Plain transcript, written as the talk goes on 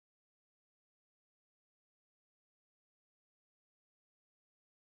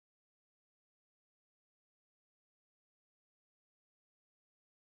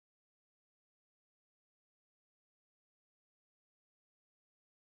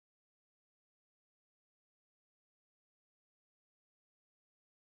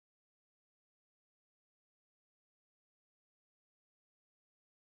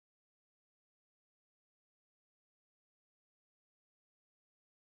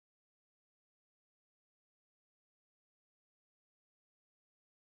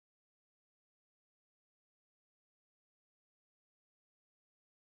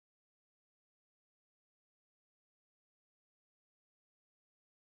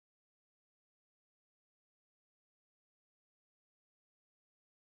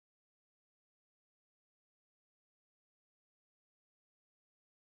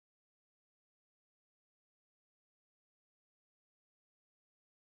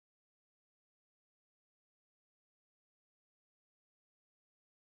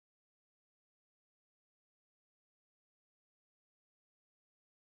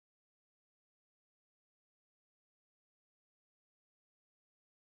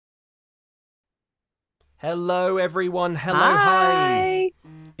Hello, everyone. Hello, Hi.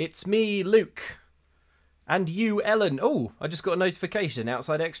 It's me, Luke. And you, Ellen. Oh, I just got a notification.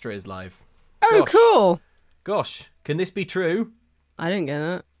 Outside Xtra is live. Oh, cool. Gosh, can this be true? I didn't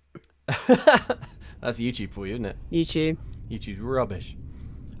get that. That's YouTube for you, isn't it? YouTube. YouTube's rubbish.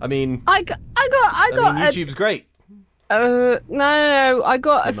 I mean, I got. YouTube's great. No. I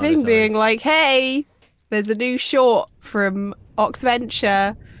got a thing Demonetised. being like, hey, there's a new short from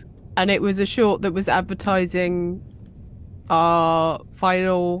Oxventure, and it was a short that was advertising our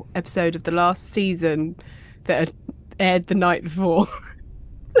final episode of the last season that had aired the night before.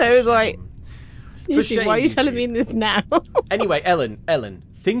 So it was like, YouTube, why are you telling me this now? Anyway, Ellen,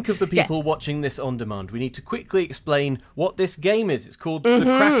 think of the people Yes. watching this on demand. We need to quickly explain what this game is. It's called The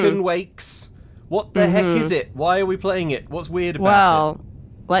Kraken Wakes. What the heck is it? Why are we playing it? What's weird about it?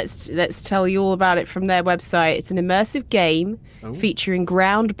 Let's tell you all about it from their website. It's an immersive game featuring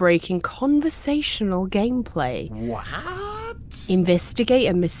groundbreaking conversational gameplay. What? Investigate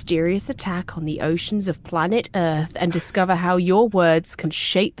a mysterious attack on the oceans of planet Earth and discover how your words can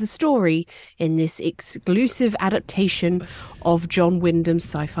shape the story in this exclusive adaptation of John Wyndham's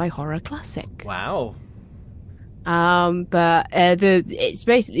sci-fi horror classic. Wow. It's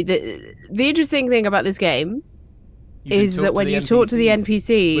basically the interesting thing about this game is that when you talk to the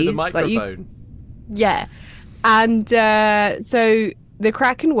NPCs with a microphone. So the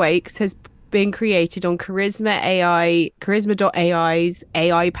Kraken Wakes has been created on Charisma.ai's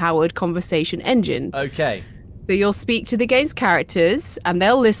AI-powered conversation engine. Okay. So you'll speak to the game's characters, and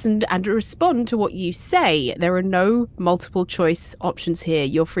they'll listen and respond to what you say. There are no multiple choice options here.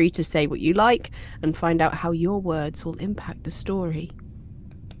 You're free to say what you like and find out how your words will impact the story.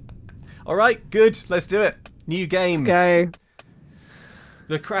 All right, good. Let's do it. New game. Let's go.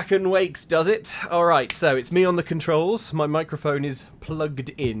 The Kraken Wakes does it. All right, so it's me on the controls. My microphone is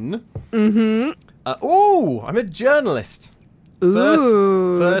plugged in. I'm a journalist.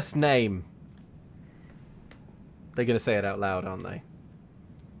 Ooh. First name. They're going to say it out loud, aren't they?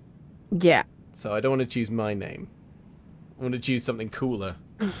 Yeah. So I don't want to choose my name. I want to choose something cooler.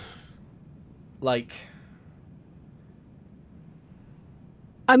 Like...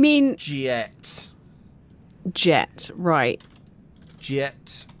 I mean... Jet, right.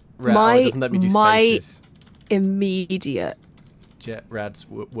 Jet. It doesn't let me do spaces. Immediate Jet Rads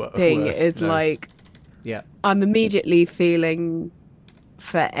thing is like... Yeah. I'm immediately feeling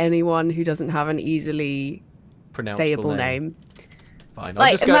for anyone who doesn't have an easily sayable name. Fine.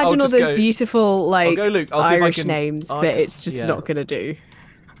 Like, imagine all those beautiful, like, I'll go, Luke. I'll Irish names that it's just not going to do.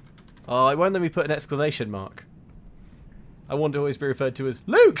 Oh, it won't let me put an exclamation mark. I want to always be referred to as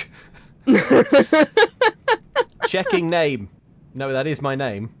Luke! Checking name. No, that is my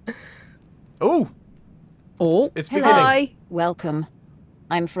name. Oh! It's beginning. Hi. Welcome.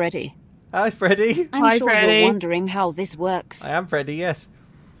 I'm Freddy. Hi, Freddy. I'm sure Freddy. you're wondering how this works. I am Freddy, yes.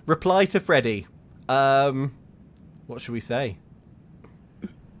 Reply to Freddy. What should we say?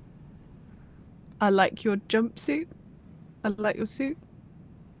 I like your jumpsuit. I like your suit.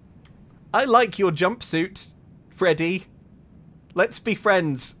 I like your jumpsuit, Freddy. Let's be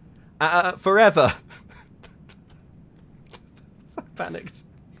friends. Forever. I panicked.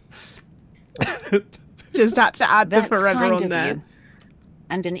 Just had to add the That's forever kind on of there. you.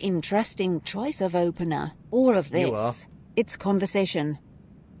 And an interesting choice of opener. All of You are. this. It's conversation.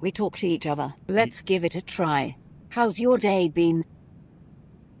 We talk to each other. Let's give it a try. How's your day been?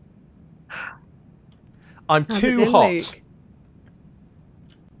 I'm How's it too been, hot.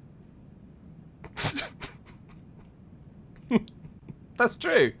 Luke? That's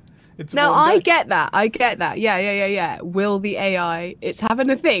true. It's No, warm I day. get that. Yeah. Will the AI... It's having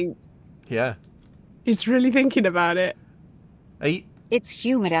a think. Yeah. It's really thinking about it. Are you... It's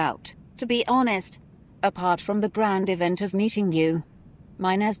humid out. To be honest, apart from the grand event of meeting you,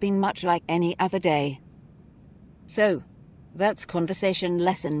 mine has been much like any other day. So, that's conversation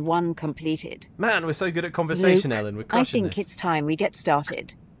lesson 1 completed. Man, we're so good at conversation, Luke, Ellen. We're I crushing think this. it's time we get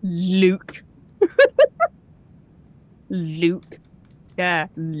started. Luke. Luke. Yeah,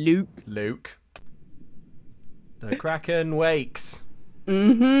 Luke. Luke. The Kraken Wakes.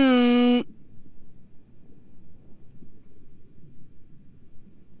 Mm-hmm.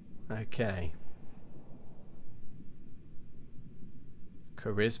 Okay.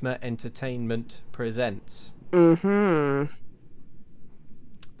 Charisma Entertainment presents. Mm-hmm.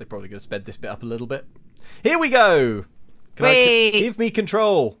 They're probably going to sped this bit up a little bit. Here we go! Give me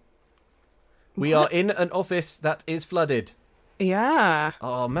control. We are in an office that is flooded. Yeah.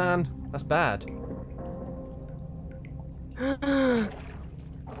 Oh man, that's bad. I'm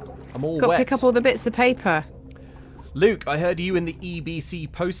all Got to wet. pick up all the bits of paper. Luke, I heard you and the EBC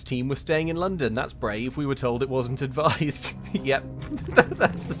Post team were staying in London. That's brave. We were told it wasn't advised. Yep,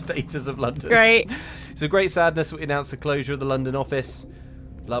 that's the status of London. Great. So great sadness, we announced the closure of the London office.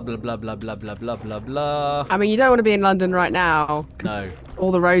 Blah, blah, blah, blah, blah, blah, blah, blah, blah. I mean, you don't want to be in London right now. No.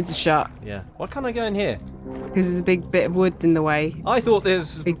 All the roads are shut. Yeah. Why can't I go in here? Because there's a big bit of wood in the way. I thought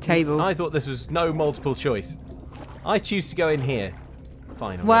this... Big table. I thought this was no multiple choice. I choose to go in here.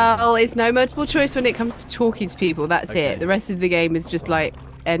 Fine. Well, it's no multiple choice when it comes to talking to people. That's Okay. it. The rest of the game is just like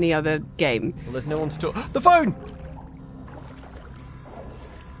any other game. Well, there's no one to talk... The phone!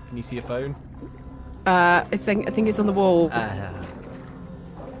 Can you see a phone? I think it's on the wall.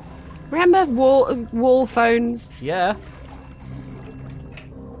 Remember wall phones? Yeah.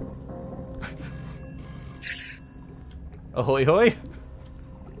 Ahoy hoy.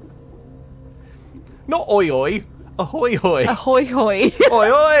 Not oi oi. Ahoy hoy. Ahoy hoy.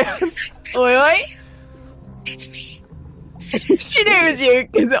 Oi oi. Oi oi. It's me. She knew it was you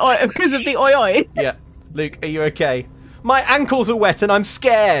because of the oi oi. Yeah. Luke, are you okay? My ankles are wet and I'm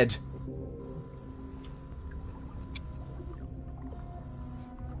scared.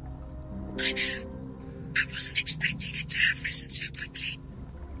 I know. I wasn't expecting it to have risen so quickly.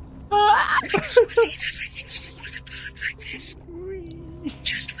 Ah. I can't believe everything's fallen apart like this.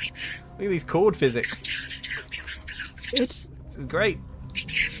 Just wait there. Look at these chord Come physics. down and help you unblock the door. Good. This is great. Be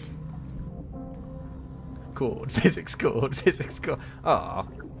careful. Chord physics, chord physics, chord. Ah.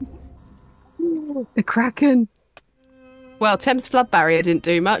 The Kraken. Well, Thames flood barrier didn't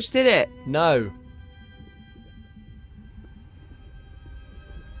do much, did it? No.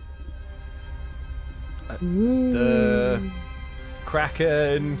 The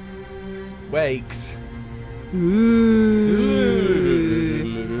Kraken Wakes. Ooh.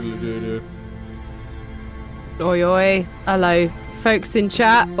 Oi oi. Hello, folks in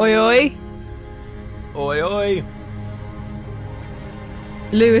chat. Oi oi. Oi oi.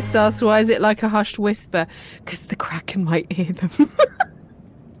 Lewis asks, why is it like a hushed whisper? Because the Kraken might hear them.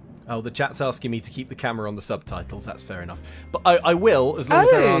 Oh, the chat's asking me to keep the camera on the subtitles. That's fair enough. But I will, as long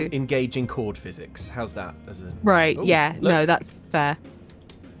as there aren't engaging chord physics. How's that? As a... Right, Ooh, yeah. look. No, that's fair.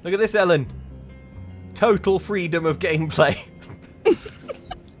 Look at this, Ellen. Total freedom of gameplay.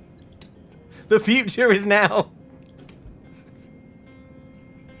 The future is now.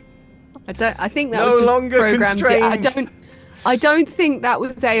 I think that No was just longer programmed. constrained. I don't think that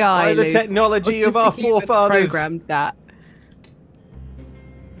was AI. By the Luke. technology It was of just our a human forefathers. Programmed that.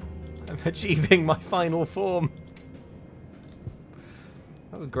 I'm achieving my final form.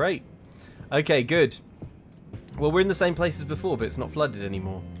 That was great. Okay, good. Well, we're in the same place as before, but it's not flooded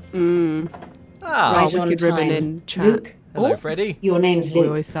anymore. Ah, Right on wicked ribbon time. in chat. Luke, hello, Oh. Freddie. your name's We Luke,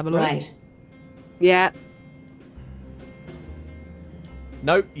 always have a look. right? Yeah.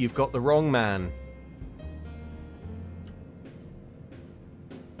 Nope, you've got the wrong man.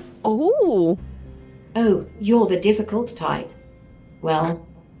 Oh. Oh, you're the difficult type. Well,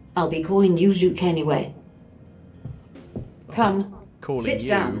 I'll be calling you Luke anyway. Come, Calling sit you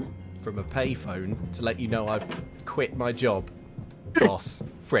down. from a payphone to let you know I've quit my job. Boss,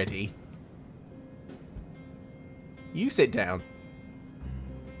 Freddie. You sit down.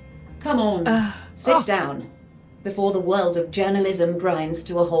 Come on, sit down, before the world of journalism grinds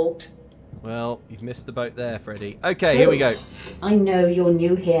to a halt. Well, you've missed the boat there, Freddie. Okay, So, here we go. I know you're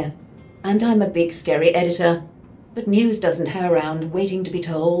new here, and I'm a big scary editor, but news doesn't hang around waiting to be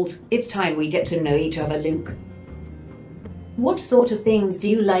told. It's time we get to know each other, Luke. What sort of things do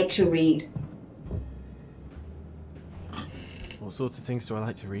you like to read? What sorts of things do I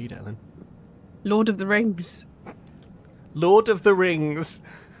like to read, Ellen? Lord of the Rings. Lord of the Rings.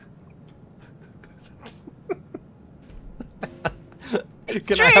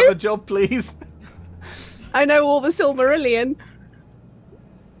 Can I have a job, please? I know all the Silmarillion.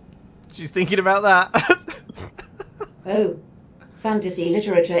 She's thinking about that. Oh, fantasy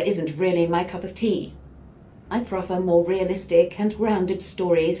literature isn't really my cup of tea. I prefer more realistic and grounded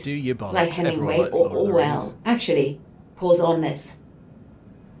stories, Do you bollocks? like Hemingway Everyone likes or Lord of the Orwell. Rings. Actually, pause on this.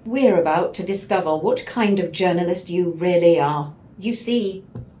 We're about to discover what kind of journalist you really are. You see,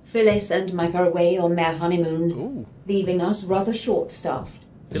 Phyllis and Mike are away on their honeymoon, Ooh. leaving us rather short-staffed.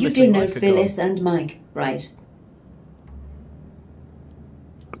 You Phyllis do and know Mike are Phyllis gone. and Mike, right?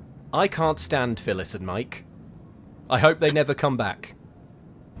 I can't stand Phyllis and Mike. I hope they never come back.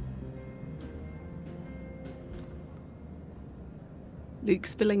 Luke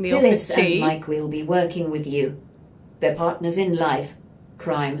spilling the Phyllis office and tea. Mike will be working with you. They're partners in life,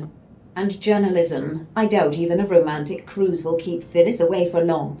 crime, and journalism. I doubt even a romantic cruise will keep Phyllis away for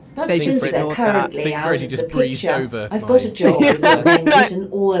long. But They since just they're ignored that. I currently think out Freddie of just the breezed picture, over I've my- got a job as a written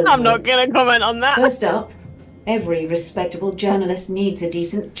all over I'm not it. going to comment on that. First up, Every respectable journalist needs a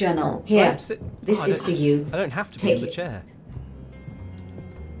decent journal. Here, this Oh, is for you. I don't have to be Take in the it. chair.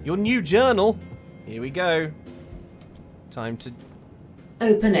 Your new journal. Here we go. Time to...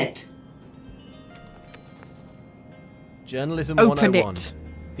 Open it. Journalism Open 101. it.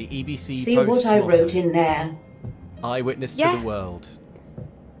 The EBC See post what I motto. wrote in there. Eyewitness Yeah. to the world.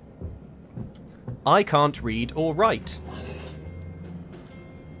 I can't read or write.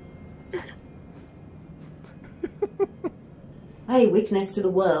 Eyewitness to the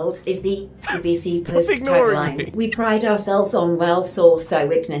world is the EBC Stop Post ignoring me. tagline. We pride ourselves on well-sourced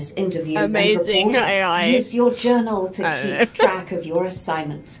eyewitness interviews Amazing and reporting. AI. Use your journal to I don't keep track of your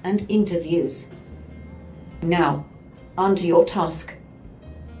assignments and interviews. Now, on to your task.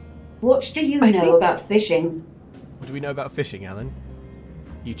 What do you I know think- about fishing? What do we know about fishing, Alan?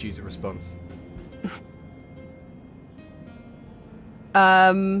 You choose a response.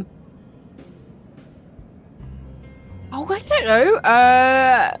 Oh, I don't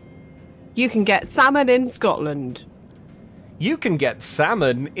know. You can get salmon in Scotland. You can get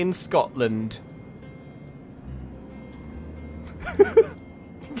salmon in Scotland.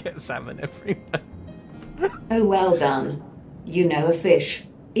 Get salmon everywhere. Oh, well done. You know a fish,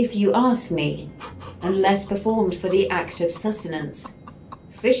 if you ask me, unless performed for the act of sustenance.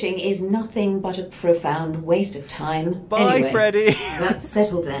 Fishing is nothing but a profound waste of time. Bye, anyway, Freddy. That's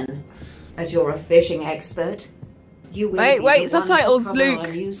settled then. As you're a fishing expert, you will Wait, be wait, the one to subtitles, cover Luke. our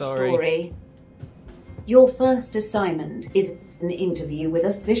new Sorry. story. Your first assignment is an interview with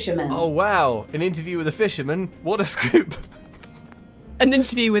a fisherman. Oh, wow. An interview with a fisherman. What a scoop. An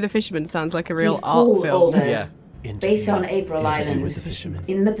interview with a fisherman sounds like a real He's art cool, film. older. Yeah. Based on April Interview Island with the fisherman.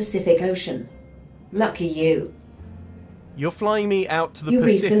 in the Pacific Ocean. Lucky you. You're flying me out to the You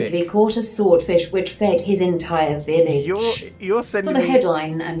recently Pacific. caught a swordfish which fed his entire village. You're For sending the me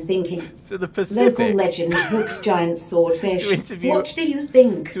headline, I'm thinking, to the local Pacific legend hooks giant swordfish. To interview- What do you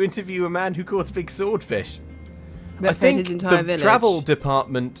think? to interview a man who caught a big swordfish. That I fed think his entire the village. travel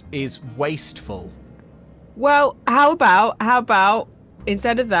department is wasteful. Well, how about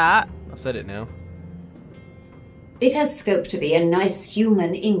instead of that? I've said it now. It has scope to be a nice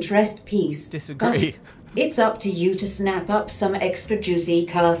human interest piece. Disagree. But it's up to you to snap up some extra juicy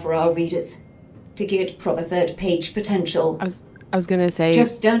colour for our readers. To give it proper third page potential. I was gonna say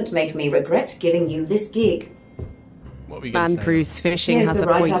Just don't make me regret giving you this gig. What were we going Van to say? Bruce fishing Here's has the a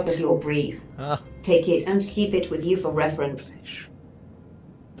write-up point. of your brief. Ah, Take it and keep it with you for reference.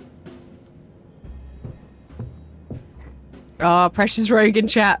 Ah, Precious Rogan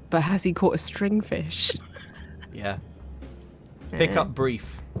chat, but has he caught a stringfish? yeah. Pick up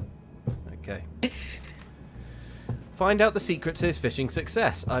brief. Okay. Find out the secret to his fishing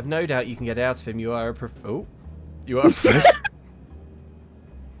success. I've no doubt you can get out of him. You are a you are a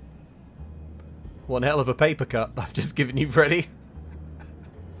One hell of a paper cut I've just given you, Freddy.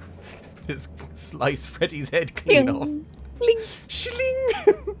 Just slice Freddy's head clean off. Bling. Shling!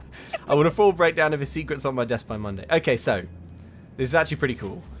 I want a full breakdown of his secrets on my desk by Monday. Okay, so this is actually pretty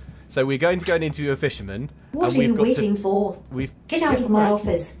cool. So we're going to go and interview a fisherman. What and are we've you got waiting to, for? We've Get out of my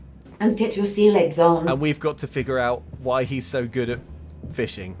office and get your sea legs on. and we've got to figure out why he's so good at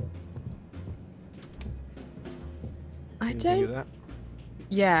fishing. I What do you think of don't. that?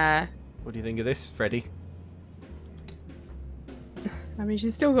 Yeah. What do you think of this, Freddy? I mean,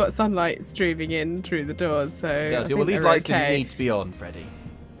 she's still got sunlight streaming in through the doors, so. I Does. think Well, these they're lights okay. didn't need to be on, Freddy.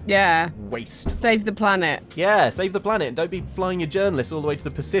 Yeah. Waste. Save the planet. Yeah, save the planet and don't be flying a journalist all the way to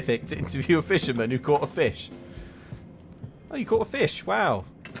the Pacific to interview a fisherman who caught a fish. Oh, you caught a fish. Wow.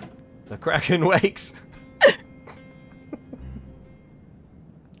 The Kraken Wakes.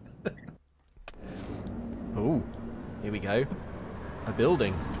 Oh, here we go. A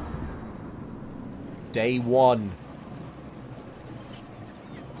building. Day 1.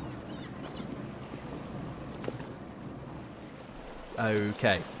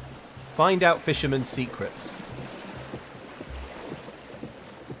 Okay. Find out fisherman's secrets.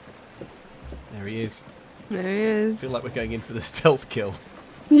 There he is. There he is. I feel like we're going in for the stealth kill.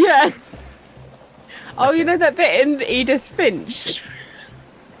 Yeah. Oh, Okay. you know that bit in Edith Finch?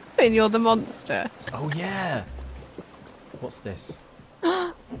 And You're the Monster. Oh yeah. What's this?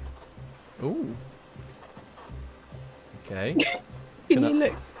 Ooh. Okay. Can I- you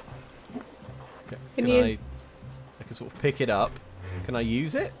look? Can Can you- I can sort of pick it up. Can I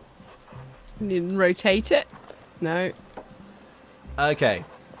use it? Can you rotate it? No. Okay.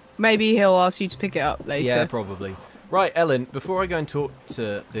 Maybe he'll ask you to pick it up later. Yeah, probably. Right, Ellen. Before I go and talk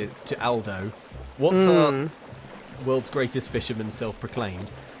to Aldo, what's our world's greatest fisherman, self-proclaimed?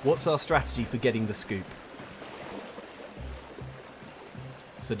 What's our strategy for getting the scoop?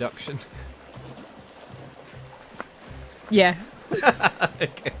 Seduction. Yes.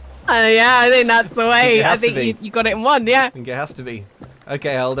 Okay. Yeah, I think that's the way. I think you got it in one, yeah. I think it has to be.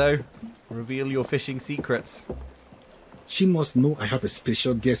 Okay, Aldo. Reveal your fishing secrets. She must know I have a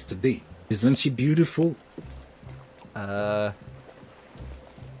special guest today. Isn't she beautiful? Who?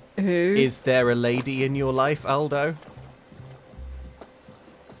 Is there a lady in your life, Aldo?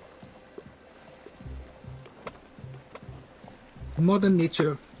 Mother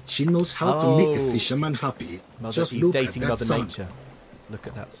Nature, she knows how to make a fisherman happy. Just He's look dating at that Mother sun. Nature. Look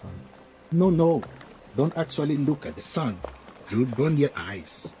at that sun. No. Don't actually look at the sun. You'll burn your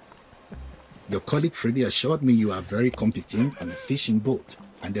eyes. Your colleague Freddy assured me you are very competent on a fishing boat.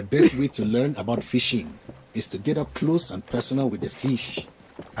 And the best way to learn about fishing is to get up close and personal with the fish.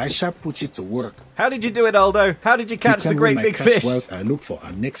 I shall put you to work. How did you do it, Aldo? How did you catch the great big fish? Whilst I look for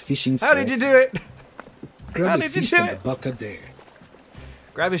our next fishing spot. How did you do it? Grab a fish from the bucket there.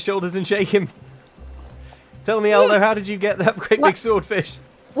 Grab his shoulders and shake him. Tell me, Aldo, how did you get that great big swordfish?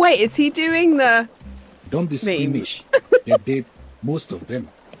 Wait, is he doing the... Don't be squeamish. They're dead, most of them.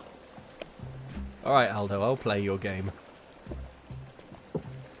 Alright, Aldo, I'll play your game.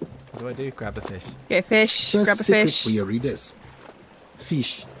 What do? Grab a fish. Get a fish, First grab a secret fish. for your readers.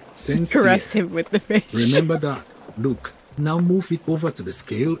 Fish. Sense Caress fear. him with the fish. Remember that. Look, now move it over to the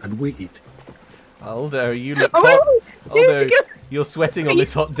scale and weigh it. Aldo, you look Oh, hot. wait, Aldo, you're sweating on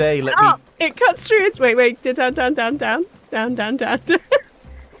this hot day. Let me... It cuts through his... Wait, down.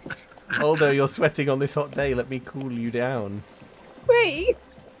 Aldo, you're sweating on this hot day. Let me cool you down. Wait,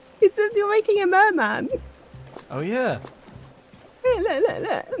 you're making a merman. Oh, yeah.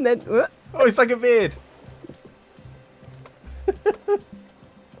 Look. And then... Oh, it's like a beard.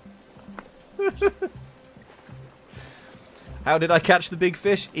 How did I catch the big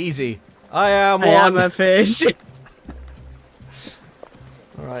fish? Easy. I am a fish.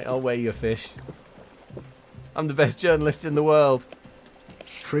 Alright, I'll weigh your fish. I'm the best journalist in the world.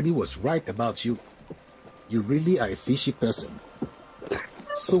 Freddy was right about you. You really are a fishy person.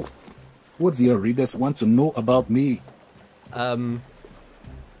 So, what do your readers want to know about me?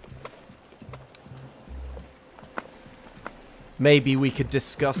 Maybe we could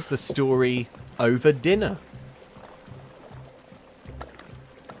discuss the story over dinner.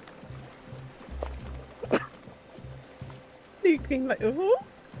 Looking like...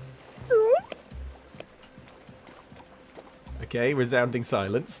 Okay, resounding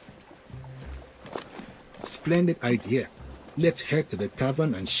silence. Splendid idea. Let's head to the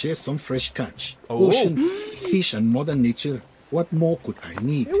cavern and share some fresh catch. Oh. Ocean, fish, and Mother Nature. What more could I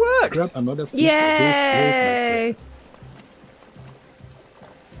need? It worked. Grab another fish for those skills, my friend.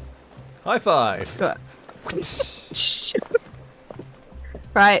 High five. But...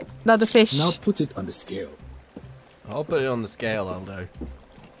 Right, another fish. Now put it on the scale. I'll put it on the scale, Aldo.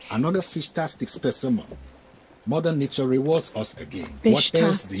 Another fish-tastic specimen. Mother Nature rewards us again. What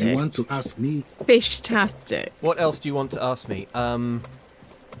else do you Fish-tastic. want to ask me? Fish-tastic. What else do you want to ask me? What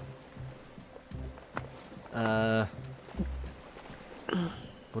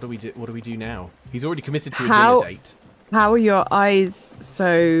do we do? What do we do now? He's already committed to a dinner date. How are your eyes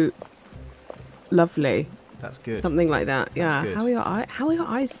so lovely? That's good. Something like that. Yeah. good. How are your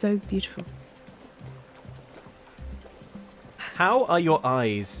eyes so beautiful? How are your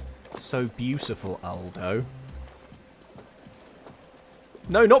eyes so beautiful, Aldo?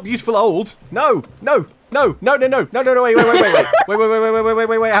 No, not beautiful old. No. Wait. How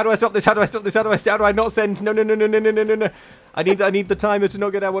do I stop this? How do I not send? No. I need the timer to not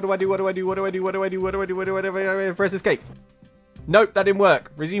go down. What do I do? Press escape. Nope, that didn't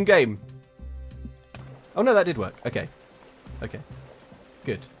work. Resume game. Oh no, that did work. Okay.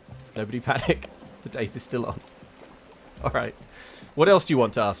 Good. Nobody panic. The date is still on. Alright. What else do you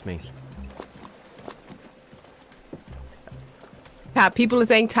want to ask me? Tab. People are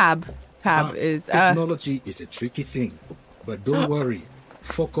saying tab. Tab is... Technology is a tricky thing. But don't worry.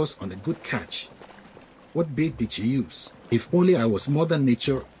 Focus on a good catch. What bait did you use? If only I was Mother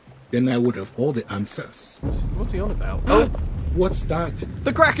Nature, then I would have all the answers. What's he on about? Oh! What's that?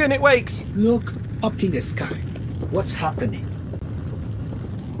 The Kraken, it wakes! Look, up in the sky. What's happening?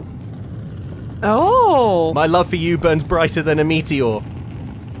 Oh! My love for you burns brighter than a meteor.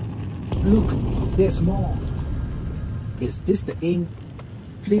 Look, there's more. Is this the end?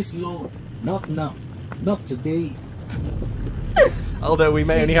 Please, Lord, not now. Not today. Although we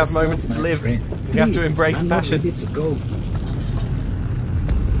may Save only have yourself, moments to my live, friend. we have to Please, embrace I'm not passion. ready to go.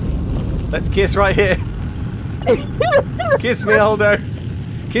 Let's kiss right here. Kiss me, Aldo.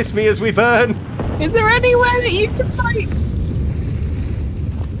 Kiss me as we burn. Is there anywhere that you can fight?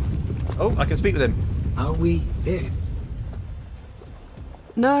 Oh, I can speak with him. Are we dead?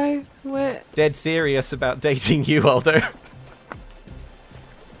 No, we're... Dead serious about dating you, Aldo.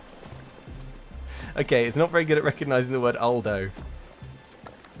 Okay, it's not very good at recognising the word Aldo.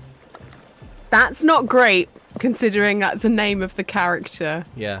 That's not great, considering that's the name of the character.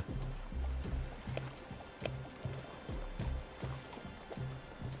 Yeah.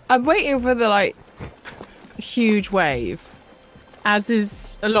 I'm waiting for the, like, huge wave. As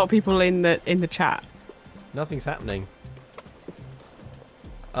is a lot of people in the chat. Nothing's happening.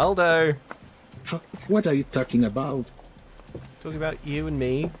 Aldo! What are you talking about? Talking about you and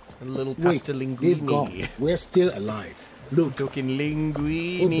me. A little Wait, pasta linguine. they've gone. We're still alive. Look. Talking Oh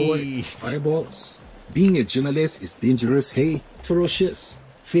linguine. boy, fireballs. Being a journalist is dangerous, hey? Ferocious,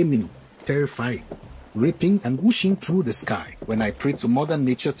 feminine, terrifying, ripping and whooshing through the sky. When I prayed to Mother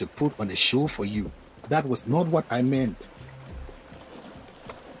Nature to put on a show for you, that was not what I meant.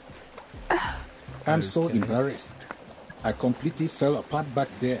 I'm so embarrassed. I completely fell apart back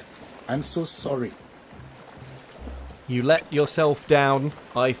there. I'm so sorry. You let yourself down.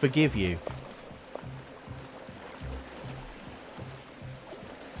 I forgive you.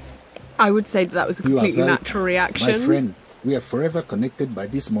 I would say that was a You are completely very natural kind. reaction. My friend, we are forever connected by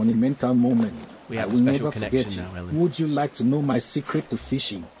this monumental moment. We have I a will special never connection forget you. now, Ellen. Would you like to know my secret to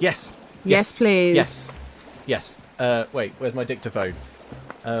fishing? Yes. Yes, please. Yes. Yes. Wait, where's my dictaphone?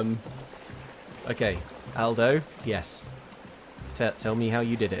 Okay. Aldo, yes. Tell me how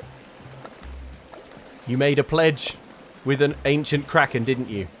you did it. You made a pledge with an ancient kraken, didn't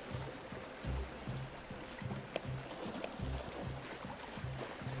you?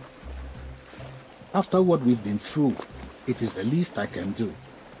 After what we've been through, it is the least I can do.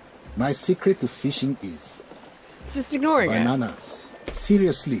 My secret to fishing is It's just ignoring it. bananas.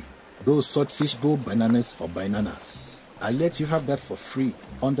 Seriously, those swordfish go bananas for bananas. I'll let you have that for free,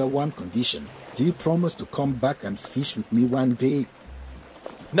 under one condition. Do you promise to come back and fish with me one day?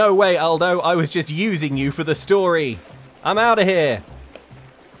 No way, Aldo. I was just using you for the story. I'm out of here.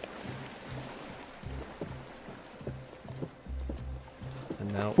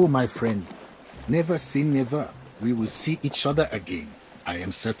 And now... Oh, my friend, never say never. We will see each other again. I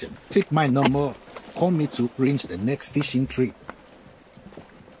am certain. Take my number. Call me to arrange the next fishing trip.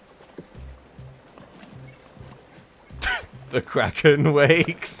 The Kraken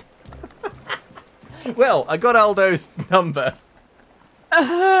Wakes. Well, I got Aldo's number. He's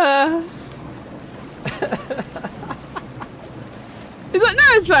like, no,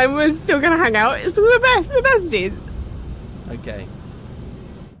 it's fine. We're still gonna hang out. It's the besties. Okay.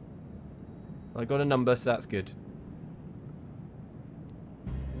 I got a number, so that's good.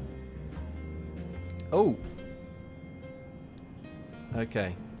 Oh.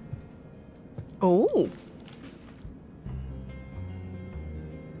 Okay. Oh.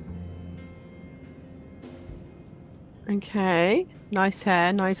 Okay. Nice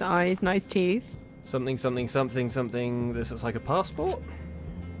hair, nice eyes, nice teeth. Something, something, something, something. This looks like a passport.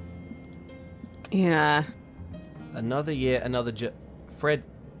 Yeah. Another year, another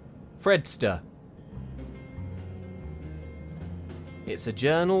Fredster. It's a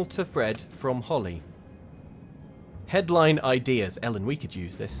journal to Fred from Holly. Headline ideas. Ellen, we could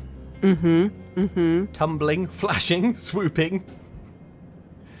use this. Mm-hmm. Mm-hmm. Tumbling, flashing, swooping.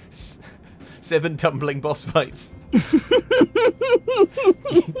 7 tumbling boss fights.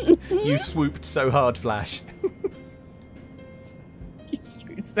 You swooped so hard, Flash. You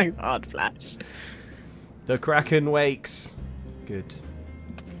swooped so hard, Flash. The Kraken Wakes. Good.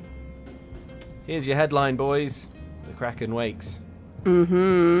 Here's your headline, boys. The Kraken Wakes.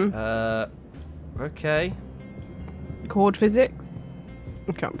 Mm-hmm. Okay. Chord physics?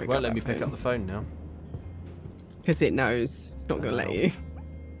 I can't pick Won't up let me that pick phone. up the phone now. Because it knows. It's not going to let you.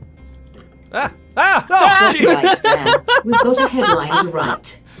 Ah! Ah! Oh, gee. Right there. We've got a headline to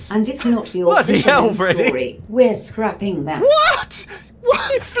write. And it's not your Bloody hell, fisherman's Freddie. story. We're scrapping that. What?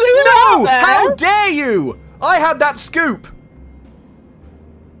 What? You flew it out No! there! How dare you! I had that scoop!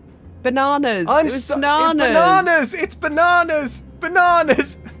 Bananas. I'm it was so- bananas. It's bananas!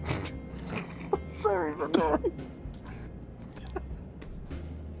 Bananas! Sorry, bananas.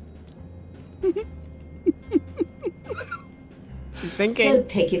 She's thinking. Don't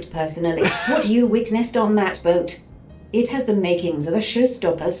take it personally. What you witnessed on that boat. It has the makings of a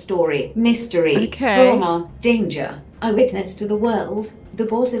showstopper story. Mystery, Okay. drama, danger. A witness to the world. The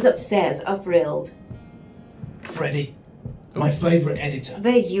bosses upstairs are thrilled. Freddie, my favourite editor.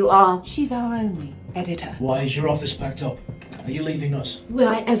 There you are. She's our only editor. Why is your office packed up? Are you leaving us? Will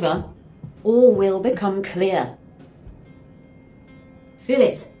I ever? All will become clear.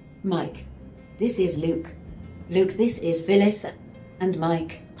 Phyllis, Mike, this is Luke. Luke, this is Phyllis and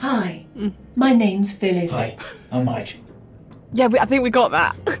Mike. Hi, my name's Phyllis. Hi, I'm Mike. Yeah, I think we got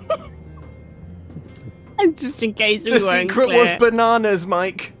that. And just in case we The weren't secret clear. was bananas,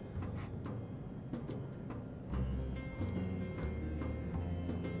 Mike.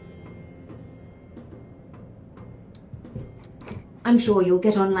 I'm sure you'll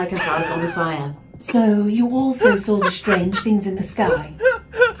get on like a house on fire. So, you also saw the strange things in the sky?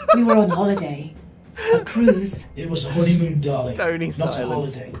 We were on holiday. A cruise. It was a honeymoon, darling. Stony not silence. a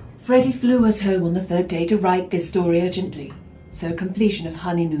holiday. Freddie flew us home on the third day to write this story urgently. So completion of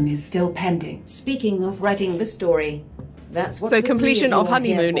honeymoon is still pending. Speaking of writing the story, that's what So the three completion you of are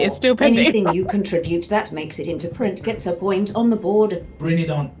here honeymoon for. is still pending. Anything you contribute that makes it into print gets a point on the board. Bring it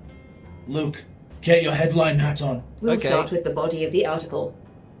on. Luke, get your headline hat on. We'll Okay. start with the body of the article.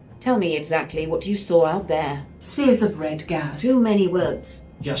 Tell me exactly what you saw out there. Spheres of red gas. Too many words.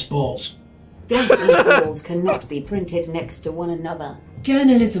 Gas balls. Gas and balls cannot be printed next to one another.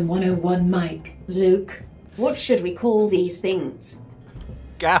 Journalism 101, Mike. Luke, what should we call these things?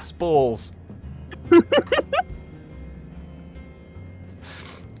 Gas balls.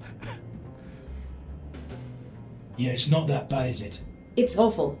 Yeah, it's not that bad, is it? It's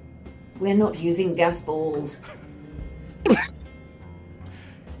awful. We're not using gas balls.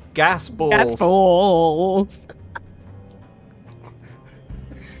 Gas balls. Gas balls.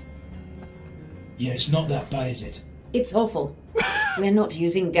 Yeah, it's not that bad, is it? It's awful. We're not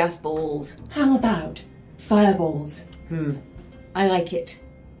using gas balls. How about fireballs? I like it.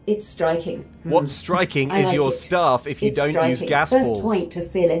 It's striking. What's striking I is like your it. staff if you It's don't use striking. gas First balls. point to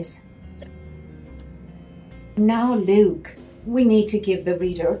Phyllis. Now, Luke, we need to give the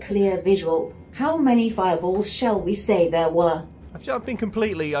reader a clear visual. How many fireballs shall we say there were? I've been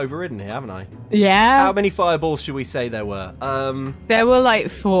completely overridden here, haven't I? Yeah. How many fireballs should we say there were? There were like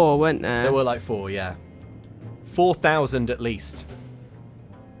 4, weren't there? There were like 4, yeah. 4,000 at least.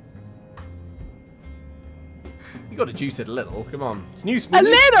 You got to juice it a little. Come on, it's A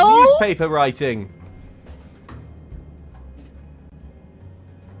little? newspaper writing.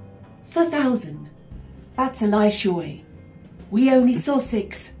 4,000. That's a lie, Shoy. We only saw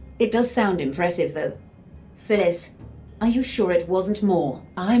 6. It does sound impressive, though. Phyllis, are you sure it wasn't more?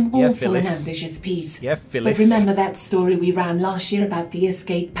 I'm Yeah, all for an Phyllis. ambitious piece. Yeah, Phyllis. But remember that story we ran last year about the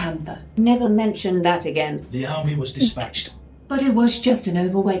escaped panther? Never mention that again. The army was dispatched. But it was just an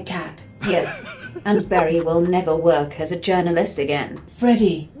overweight cat. Yes, and Barry will never work as a journalist again.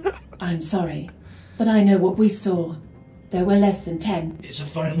 Freddie, I'm sorry, but I know what we saw. There were less than 10. It's a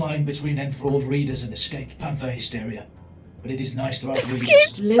fine line between enthralled readers and escaped panther hysteria. But it is nice to have readers.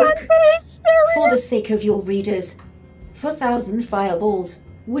 Escaped Luke, panther hysteria. for the sake of your readers, 4,000 fireballs,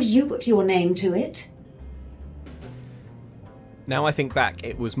 would you put your name to it? Now I think back,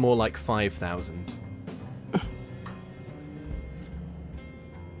 it was more like 5,000.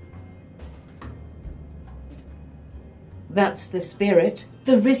 That's the spirit.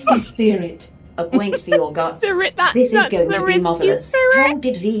 The risky spirit. A point for your guts. That's This is going the to be risky marvelous. spirit. How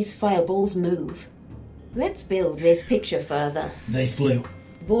did these fireballs move? Let's build this picture further. They flew.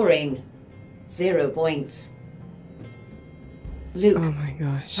 Boring. 0 points. Luke, Oh my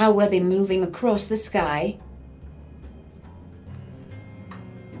gosh. how were they moving across the sky?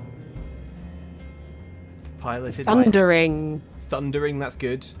 Piloted by... Thundering. Thundering, that's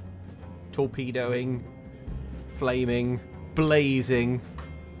good. Torpedoing. Flaming. Blazing.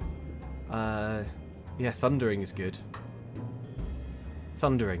 Yeah, thundering is good.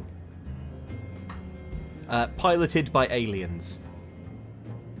 Thundering. Piloted by aliens.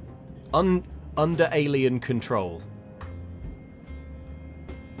 Under alien control.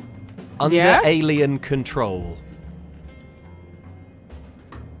 Under Yeah? alien control.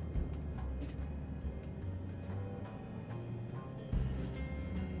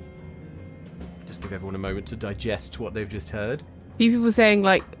 Just give everyone a moment to digest what they've just heard. Few people saying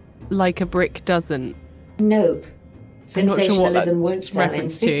like a brick doesn't. Nope. I'm not sure what Sensationalism won't that's sell in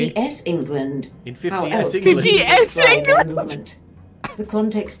reference to. 50s England. In How 50s else England. could you 50s describe their England? movement? The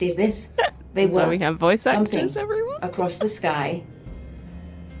context is this. They So were we have voice something actors, everyone. across the sky.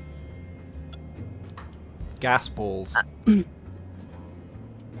 Gas balls.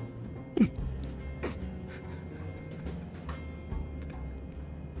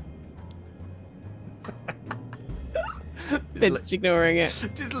 It's ignoring it.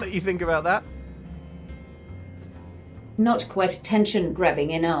 Just let you think about that. Not quite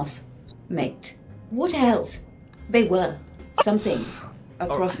attention-grabbing enough, mate. What else? They were something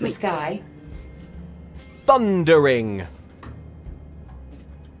across the mate. sky. Thundering.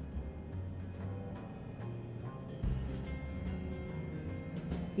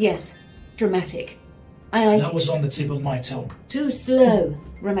 Yes, dramatic. I like That it. was on the tip of my tongue. Too slow.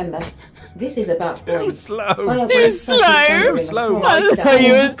 Remember, this is about Too points. slow. Fireballs Too such as slow. thundering Too slow. across the I thought you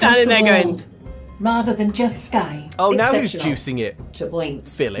sky. were standing there Across the going, world, rather than just sky. Oh, now who's Exceptional. juicing it? To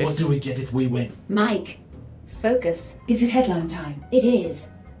points. Phyllis. What do we get if we win? Mike, focus. Is it headline time? It is.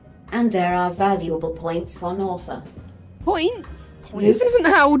 And there are valuable points on offer. points? This isn't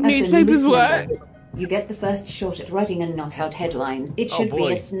how As the newspapers news work. member, you get the first shot at writing a knockout headline. It Oh, should be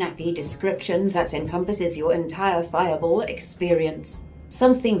boy. a snappy description that encompasses your entire Fireball experience.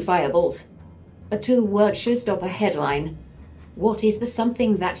 Something Fireballs. A 2-word showstopper headline. What is the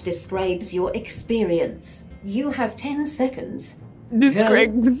something that describes your experience? You have 10 seconds.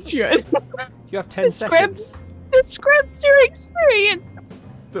 Describes your You have 10 seconds. describes your experience.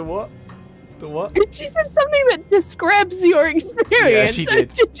 The what? The what? She said something that describes your experience. she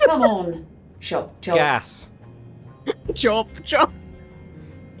did. Come on. Chop, chop. Gas. Chop, chop.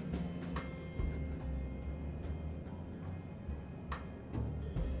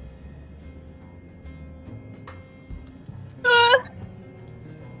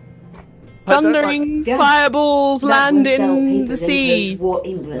 I don't Thundering Gas. fireballs That land will sell in the papers sea. post-war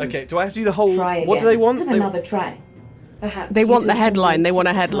England. Okay, do I have to do the whole... Try What do again. they want? Have They- another try. Perhaps They you want the do headline. something They want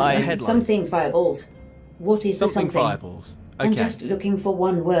a to headline. time. Headline. Something Fireballs. What is Something the something? fireballs. I'm Okay. just looking for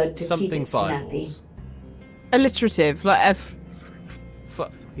one word to keep Something it snappy. fireballs. Alliterative, like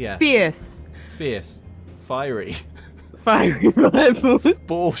Yeah. fierce, Fierce. Fiery. fiery fireballs.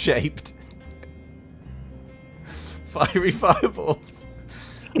 Ball-shaped. Fiery fireballs.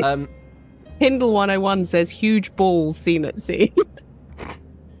 Hindle 101 says huge balls seen at sea.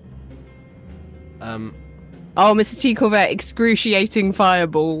 Oh, Mr. T Corvette, excruciating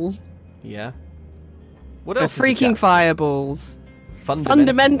fireballs. Yeah. What Or else? is the freaking chat? fireballs.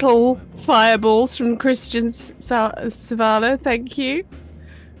 Fundamental fireballs from Christian Savannah, thank you.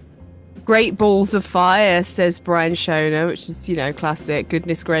 Great balls of fire, says Brian Shona, which is, you know, classic.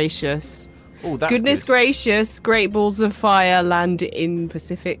 Goodness gracious. Oh, that's Goodness good. gracious, great balls of fire land in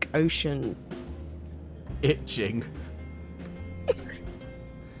Pacific Ocean. Itching.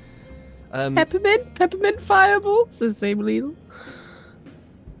 Peppermint fireballs, says Same Lidl.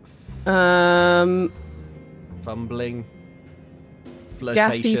 Fumbling. Flirtatious.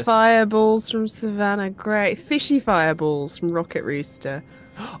 Gassy fireballs from Savannah, great. Fishy fireballs from Rocket Rooster.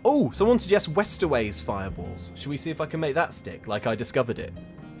 Oh, someone suggests Westerways fireballs. Should we see if I can make that stick? Like I discovered it.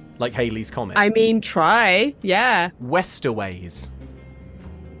 Like Haley's comet. I mean, try, yeah. Westerways.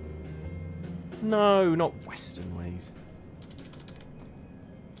 No, not Western ways.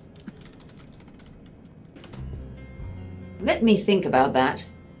 Let me think about that.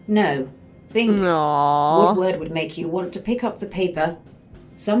 No. Think. Aww. What word would make you want to pick up the paper?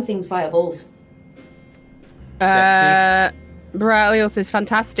 Something Fireballs. Braulio says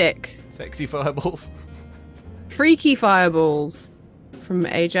fantastic. Sexy fireballs. Freaky fireballs from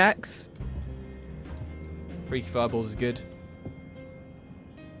Ajax. Freaky fireballs is good.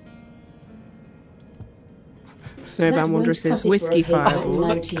 Snowbound Wanderer says whiskey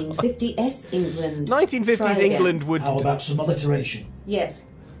fireballs. 1950s England. 1950s Try again. England would... How about some alliteration? Yes.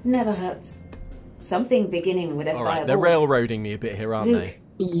 Never hurts. Something beginning with a Alright, Fireballs. they're railroading me a bit here, aren't Luke, they?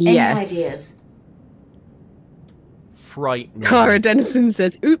 any Yes. ideas? Frightening. Cara Dennison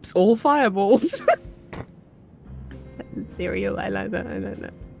says, oops, all fireballs. Cereal, I like that, I don't know.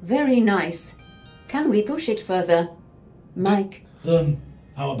 Very nice. Can we push it further? Mike,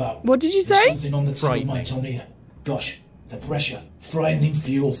 How about... What did you there's say? something on the tip of my tongue here. Gosh, the pressure. Frightening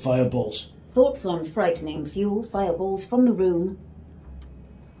fuel fireballs. thoughts on frightening fuel Fireballs from the room?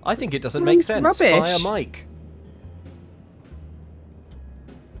 I think it doesn't make sense. Rubbish. Fire Mike.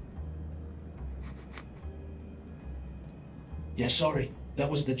 Yeah, sorry. That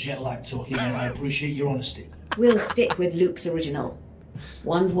was the jet lag talking, and I appreciate your honesty. We'll stick with Luke's original.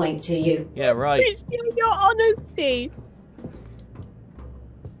 1 point to you. Yeah, right. Appreciate your honesty.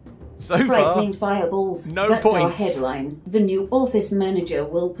 So far, Frightening Fireballs. no That's our points. headline. The new office manager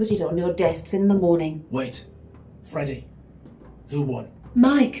will put it on your desks in the morning. Wait. Freddy. Who won?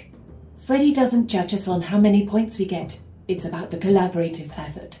 Mike, Freddie doesn't judge us on how many points we get. It's about the collaborative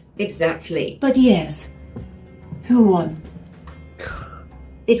effort. Exactly. But yes, who won?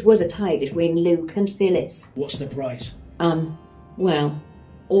 It was a tie between Luke and Phyllis. What's the prize? Well,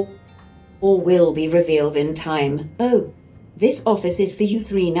 all will be revealed in time. Oh, this office is for you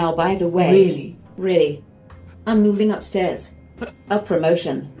 3 now, by the way. Really? Really. I'm moving upstairs. A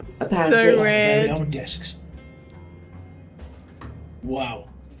promotion, apparently. So Our weird. very own desks. Wow.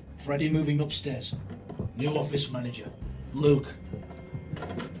 Freddy moving upstairs. New office manager. Luke.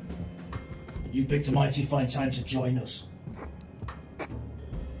 You picked a mighty fine time to join us.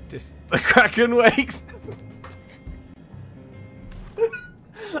 the Kraken Wakes.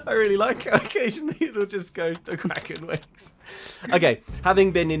 I really like how occasionally it'll just go the Kraken Wakes. Okay,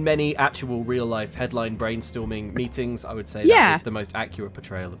 having been in many actual real-life headline brainstorming meetings, I would say that is the most accurate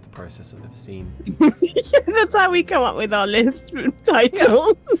portrayal of the process I've ever seen. That's how we come up with our list of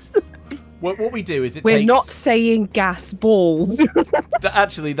titles. What we do is We're takes... not saying gas balls.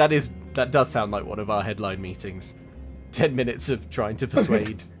 Actually, that does sound like one of our headline meetings. 10 minutes of trying to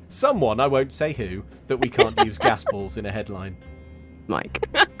persuade someone, I won't say who, that we can't use gas balls in a headline. Mike.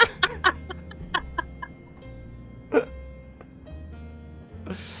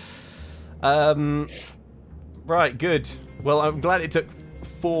 Right, good. Well, I'm glad it took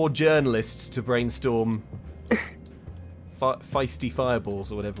 4 journalists to brainstorm feisty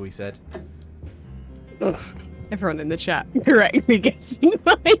fireballs or whatever we said. Everyone in the chat correctly guessing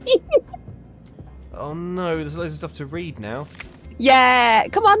mine. Oh no, there's loads of stuff to read now. Yeah,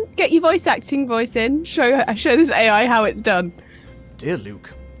 come on, get your voice acting voice in. Show this AI how it's done. Dear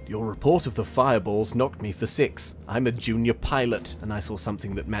Luke, your report of the fireballs knocked me for 6. I'm a junior pilot, and I saw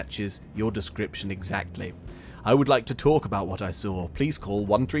something that matches your description exactly. I would like to talk about what I saw. Please call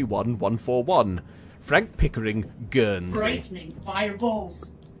 131141. Frank Pickering, Guernsey. Frightening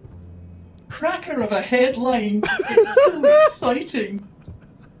fireballs. Cracker of a headline. It's so exciting.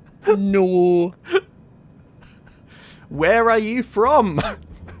 No. Where are you from?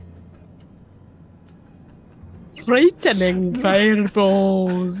 Frightening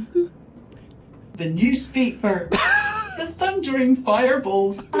fireballs. The newspaper. The thundering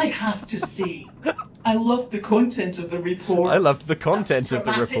fireballs. I have to say, I love the content of the report. I loved the content of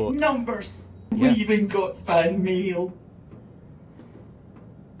the Dramatic report. Numbers. Yeah. We even got fan mail.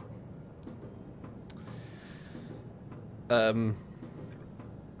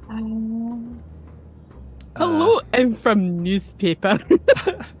 Hello, I'm from newspaper.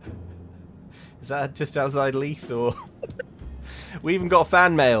 Is that just outside Leith, or... We even got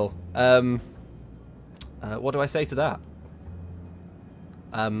fan mail. What do I say to that?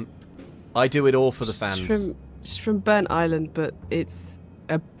 I do it all for the fans. It's from Burnt Island, but it's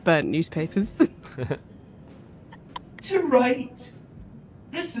burnt newspapers. To write.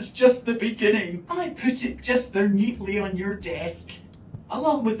 This is just the beginning. I put it just there neatly on your desk,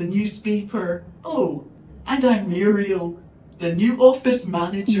 along with the newspaper. Oh, and I'm Muriel, the new office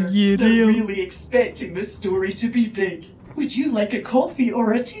manager. Muriel. They're really expecting this story to be big. Would you like a coffee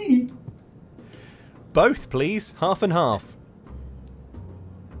or a tea? Both, please. Half and half.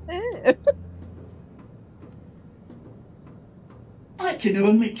 I can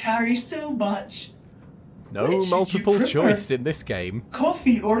only carry so much. No Which would you multiple prefer? choice in this game.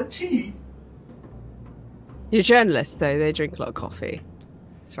 Coffee or tea? You're journalists, so they drink a lot of coffee,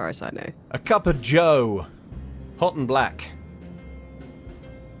 as far as I know. A cup of Joe. Hot and black.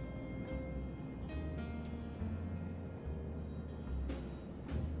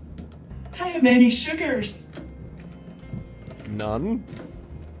 How many sugars? None.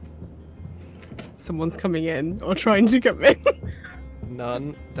 Someone's coming in, or trying to come in.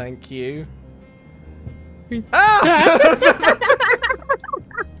 None. Thank you. Who's... Ah!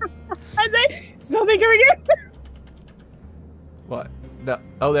 Something coming in! What? No.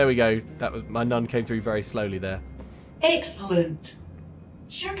 Oh, there we go. That was my nun came through very slowly there. Excellent.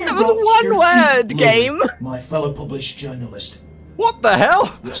 Sugar That was rots one your word teeth. game. My fellow published journalist. What the hell?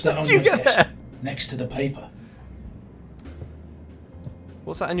 What's that How on did you your get desk? there? Next to the paper.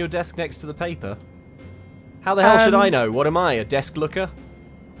 What's that on your desk next to the paper? How the hell should I know? What am I, a desk looker?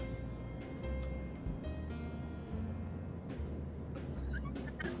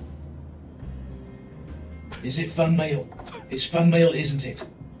 Is it fan mail? It's fan mail, isn't it?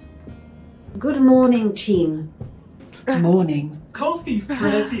 Good morning, team. Morning. Coffee's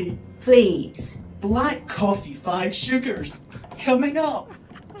ready. Please. Black coffee, 5 sugars. Coming up.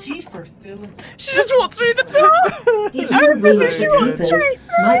 Tea for filling. She just walked through the door! Did you read she the wants papers? to-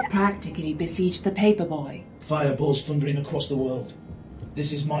 Might practically besiege the paperboy. Fireballs thundering across the world.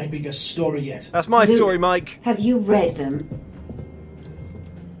 This is my biggest story yet. That's my Luke. story, Mike. Have you read them?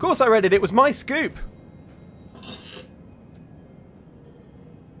 Of course I read it. It was my scoop.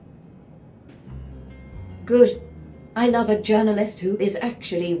 Good. I love a journalist who is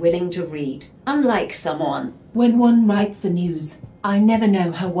actually willing to read, unlike someone. When one writes the news, I never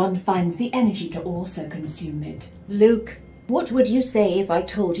know how one finds the energy to also consume it. Luke, what would you say if I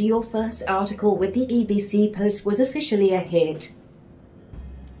told you your first article with the EBC Post was officially a hit?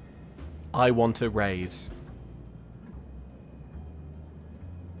 I want a raise.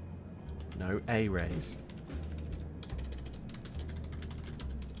 No, a raise.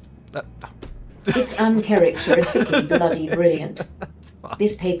 It's uncharacteristically bloody brilliant.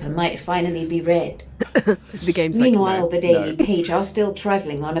 This paper might finally be read. The game's like, Meanwhile, no, the Daily no. Page are still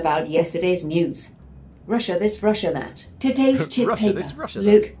trifling on about yesterday's news. Russia this, Russia that. Today's chip Russia paper. this, Russia that.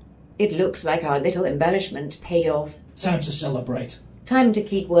 Luke, it looks like our little embellishment paid off. Time to celebrate. Time to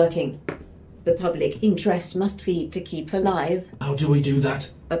keep working. The public interest must feed to keep alive. How do we do that?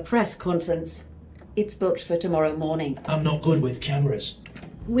 A press conference. It's booked for tomorrow morning. I'm not good with cameras.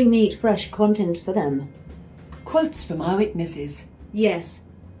 We need fresh content for them. Quotes from eyewitnesses. Yes,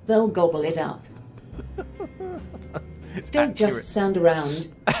 they'll gobble it up. Don't just stand around.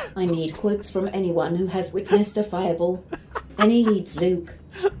 I need quotes from anyone who has witnessed a fireball. Any leads, Luke?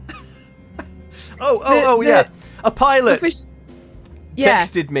 Yeah. A pilot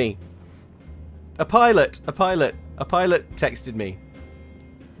texted me. A pilot texted me.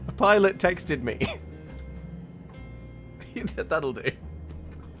 A pilot texted me. That'll do.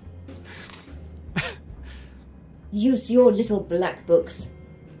 Use your little black books.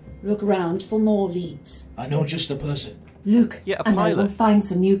 Look around for more leads. I know just the person. Luke, Yeah, a and I pilot. will find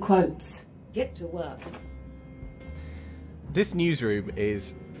some new quotes. Get to work. This newsroom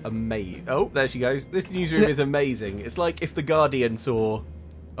is amazing. Oh, there she goes. This newsroom is amazing. It's like if the Guardian saw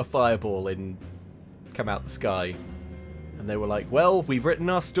a fireball come out the sky, and they were like, "Well, we've written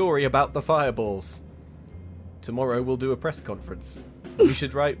our story about the fireballs. Tomorrow we'll do a press conference. We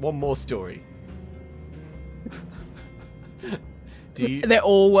should write one more story." They're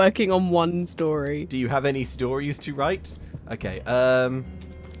all working on one story. Do you have any stories to write? Okay.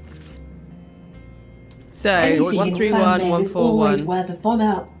 So Anything in 131, fan mail is always 141. worth a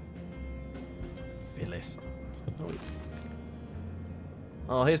follow-up. Phyllis.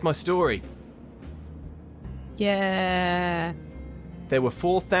 Oh, here's my story. Yeah. There were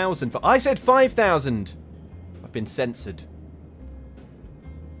 4,000. I said 5,000. I've been censored.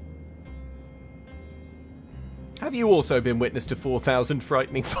 Have you also been witness to 4,000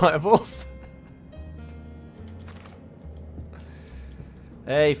 frightening fireballs?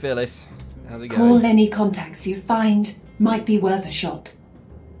 Hey, Phyllis. How's it going? Call any contacts you find. Might be worth a shot.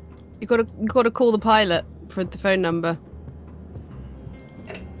 You gotta call the pilot for the phone number.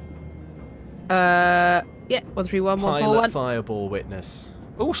 Yeah, 131, Pilot 141. fireball witness.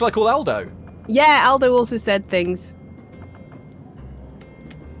 Oh, shall I call Aldo? Yeah, Aldo also said things.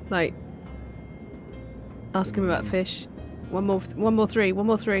 Like, ask him about fish. One more three.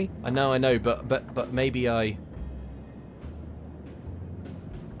 I know, but maybe I...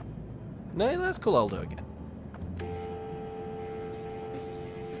 No, let's call Aldo again.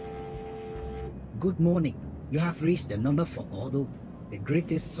 Good morning. You have reached the number for Aldo, the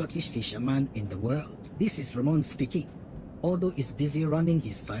greatest Scottish fisherman in the world. This is Ramon speaking. Aldo is busy running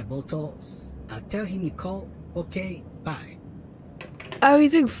his fireball tours. I'll tell him you called. Okay, bye. Oh,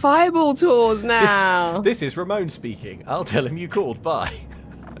 he's doing fireball tours now. This is Ramon speaking. I'll tell him you called. Bye.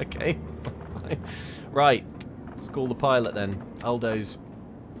 Okay. Right. Let's call the pilot then. Aldo's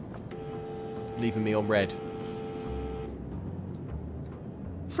leaving me on red.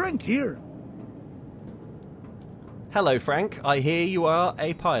 Frank here. Hello, Frank. I hear you are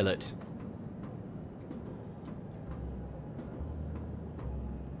a pilot.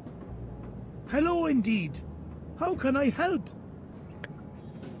 Hello indeed. How can I help?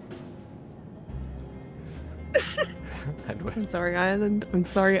 I'm sorry, Ireland. I'm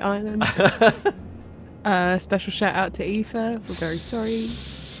sorry, Ireland. Special shout out to Aoife. We're very sorry.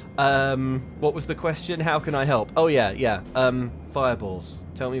 What was the question? How can I help? Oh, yeah. Fireballs.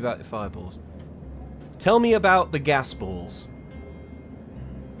 Tell me about the fireballs. Tell me about the gas balls.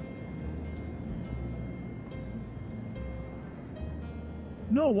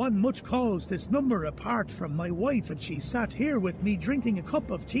 No one much calls this number apart from my wife, and she sat here with me drinking a cup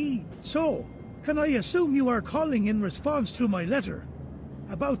of tea. So, can I assume you are calling in response to my letter?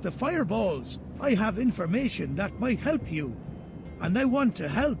 About the fireballs, I have information that might help you. And I want to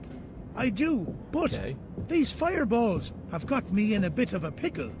help. I do, but these fireballs have got me in a bit of a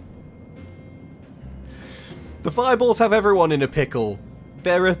pickle. The fireballs have everyone in a pickle.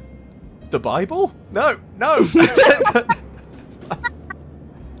 They're the Bible? No. No.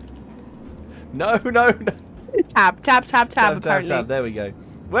 Tab, apparently. There we go.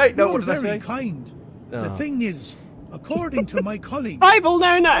 Wait, no, You're what did I say? very kind. The thing is, according to my colleague, Bible, no.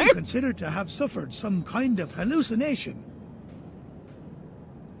 I'm considered to have suffered some kind of hallucination.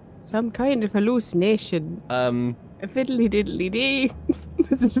 Some kind of hallucination. A fiddly diddly dee.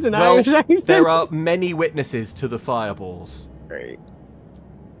 This is an Well, Irish accent. there are many witnesses to the fireballs. Great.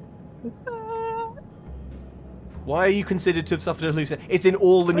 Why are you considered to have suffered a hallucination? It's in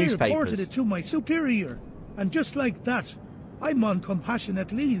all the I reported newspapers. it to my superior, and just like that, I'm on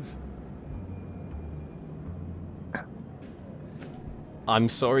compassionate leave. I'm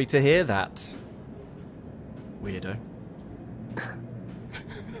sorry to hear that. Weirdo. I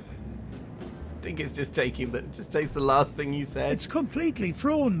think it's just takes the last thing you said. It's completely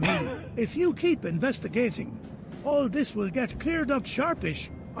thrown me. If you keep investigating, all this will get cleared up sharpish,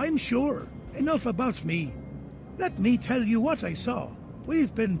 I'm sure. enough about me. Let me tell you what I saw.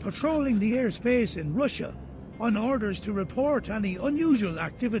 We've been patrolling the airspace in Russia on orders to report any unusual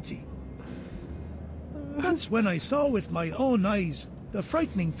activity. That's when I saw with my own eyes the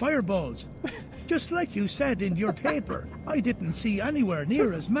frightening fireballs. Just like you said in your paper, I didn't see anywhere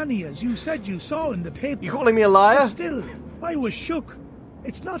near as many as you said you saw in the paper. You calling me a liar? But still, I was shook.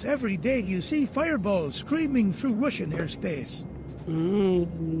 It's not every day you see fireballs screaming through Russian airspace.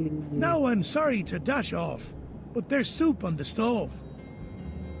 Now I'm sorry to dash off, but there's soup on the stove.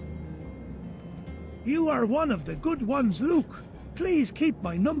 You are one of the good ones, Luke. Please keep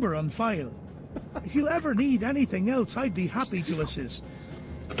my number on file. If you ever need anything else, I'd be happy to assist.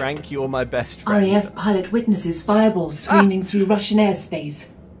 Frank, you're my best friend. RAF pilot witnesses fireballs screaming through Russian airspace.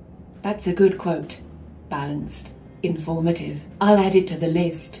 That's a good quote. Balanced. Informative. I'll add it to the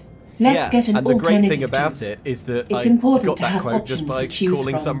list. Let's get an alternative. And the great thing about it is that it's I important got to that have quote just by options to choose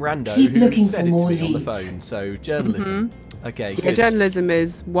calling from. some rando Keep who looking said for it to more me on the leads. phone. So journalism. Okay, Yeah, good. journalism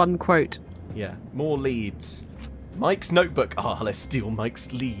is one quote. Yeah, more leads. Mike's notebook. Ah, let's steal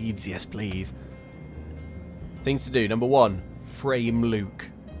Mike's leads. Yes, please. Things to do. Number 1, frame Luke.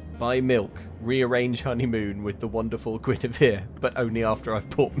 Buy milk. Rearrange honeymoon with the wonderful Guinevere, but only after I've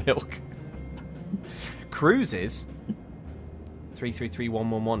bought milk. Cruises.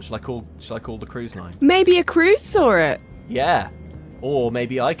 333111. Shall I call the cruise line? Maybe a cruise saw it. Yeah. Or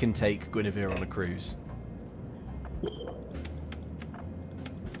maybe I can take Guinevere on a cruise.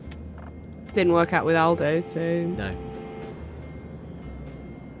 Didn't work out with Aldo, so... No.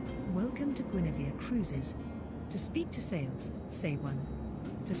 Welcome to Guinevere Cruises. To speak to sales, say 1.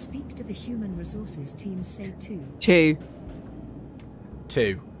 To speak to the human resources team, say 2. 2.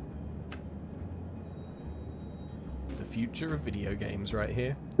 2. The future of video games right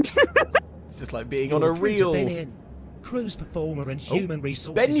here. It's just like being on a real... Benyon, cruise performer and human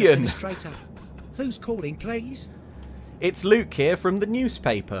resources Benyon. administrator. Who's calling, please? It's Luke here from the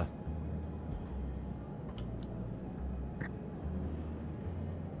newspaper.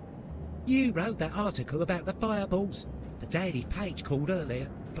 You wrote that article about the fireballs. The Daily Page called earlier,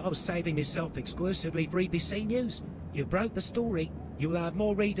 but I was saving myself exclusively for BBC News. You broke the story. You'll have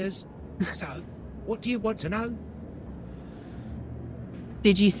more readers. So, what do you want to know?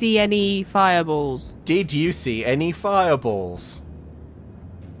 Did you see any fireballs? Did you see any fireballs?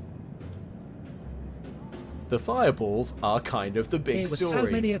 The fireballs are kind of the big There were story.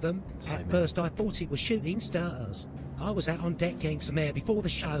 so many of them. At first I thought it was shooting stars. I was out on deck getting some air before the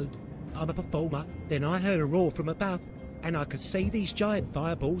show. I'm a performer. Then I heard a roar from above, and I could see these giant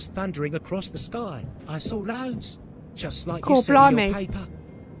fireballs thundering across the sky. I saw loads, just like you said in your paper.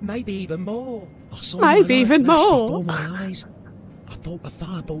 Maybe even more. I saw Maybe even more. Before my eyes. I thought the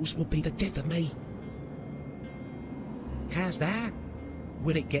fireballs would be the death of me. How's that?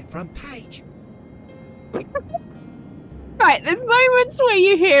 Will it get front page? Right, there's moments where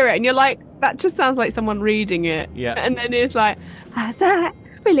you hear it and you're like, that just sounds like someone reading it. Yeah. And then it's like, how's that?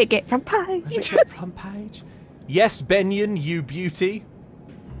 Will it get front page? Will it get front page? Yes, Benyon, you beauty.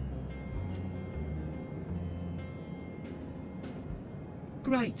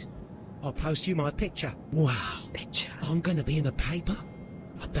 Great. I'll post you my picture. Wow. Picture. I'm gonna be in the paper.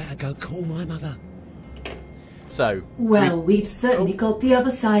 I better go call my mother. So. Well, we've certainly got the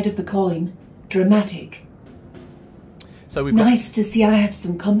other side of the coin. Dramatic. So we've Nice to see I have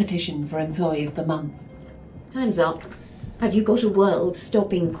some competition for Employee of the Month. Time's up. Have you got a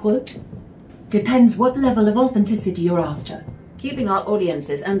world-stopping quote? Depends what level of authenticity you're after. Keeping our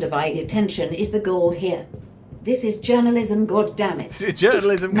audience's undivided attention is the goal here. This is journalism, goddammit. This is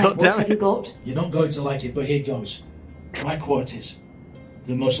journalism, Now, what have you goddammit. got? You're not going to like it, but here goes. My quote is,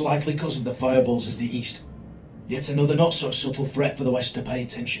 the most likely cause of the fireballs is the East. Yet another not-so-subtle threat for the West to pay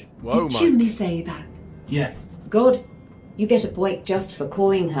attention. Whoa, Did Junie say that? Yeah. Good. You get a point just for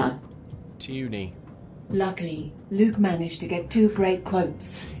calling her. Tuny. Luckily, Luke managed to get 2 great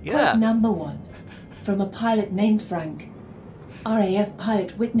quotes. Yeah. Quote number 1, from a pilot named Frank. RAF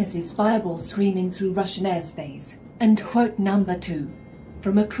pilot witnesses fireballs screaming through Russian airspace. And quote number 2,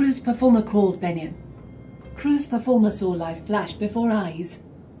 from a cruise performer called Benyon. Cruise performer saw life flash before eyes.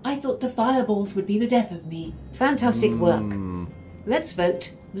 I thought the fireballs would be the death of me. Fantastic work. Let's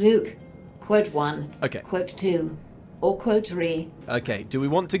vote. Luke, quote 1. Okay. Quote 2. Or quote 3. Okay, do we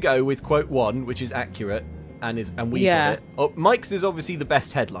want to go with quote 1, which is accurate, and we Yeah. got it? Oh, Mike's is obviously the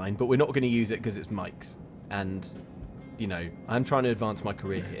best headline, but we're not going to use it because it's Mike's. And, you know, I'm trying to advance my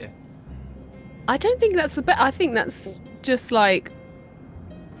career here. I don't think that's the best. I think that's just like...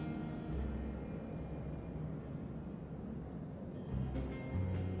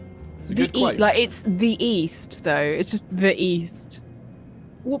 It's a good quote. Like, it's the East, though. It's just the East.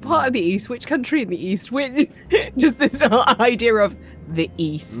 what part of the East? Which country in the East? Which just this idea of the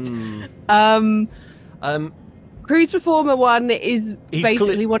East. Cruise Performer one is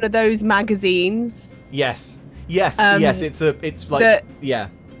basically one of those magazines. Yes. It's like yeah.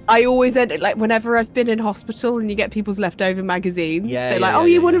 I always end like whenever I've been in hospital and you get people's leftover magazines. Yeah, they're like, "Oh,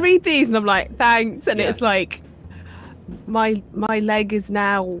 you want to read these?" And I'm like, "Thanks." And it's like, my leg is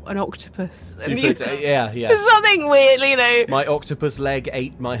now an octopus. So something weird, you know. My octopus leg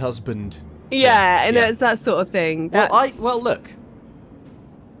ate my husband. Yeah, and it's that sort of thing. Well, look.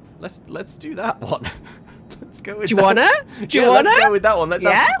 Let's do that one. Let's go with Do you wanna? Let's go with that one.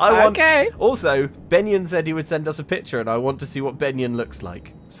 Okay. Also, Benyon said he would send us a picture, and I want to see what Benyon looks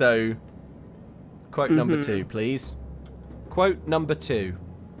like. So, quote number 2, please. Quote number 2.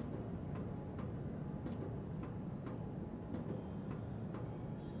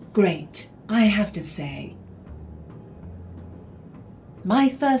 Great, I have to say. My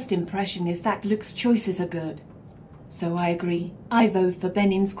first impression is that Luke's choices are good. So I agree. I vote for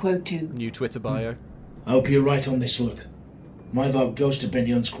Benyon's quote 2. New Twitter bio. I hope you're right on this, Luke. My vote goes to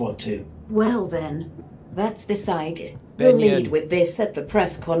Benyon's quote 2. Well then, that's decided. We'll lead with this at the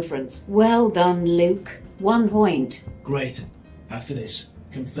press conference. Well done, Luke. 1 point. Great. After this,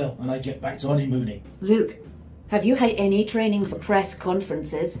 can Phil and I get back to honeymooning? Luke, have you had any training for press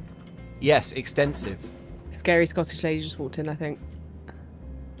conferences? Yes, extensive. Scary Scottish lady just walked in, I think.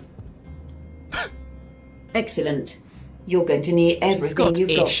 Excellent. You're going to need everything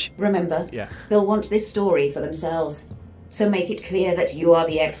you've got. Remember, they'll want this story for themselves. So make it clear that you are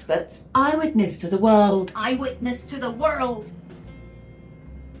the experts. Eyewitness to the world. Eyewitness to the world.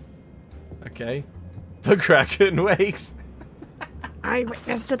 Okay. The Kraken Wakes.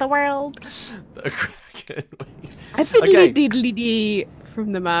 Eyewitness to the world. The Kraken Wakes. I think diddly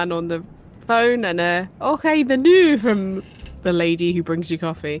from the man on the phone and okay, the new from the lady who brings you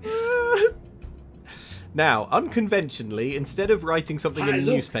coffee. Now, unconventionally, instead of writing something in a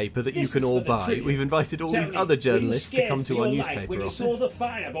newspaper that you can all buy, we've invited all these other journalists to come to our newspaper office. When you saw the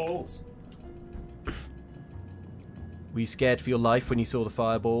fireballs? Were you scared for your life when you saw the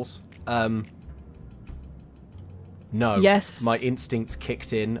fireballs? No. Yes. My instincts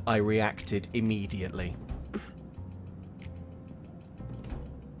kicked in. I reacted immediately.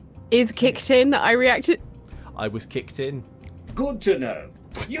 Is kicked in? I reacted. I was kicked in. Good to know.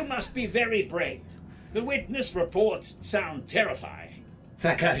 You must be very brave. The witness reports sound terrifying.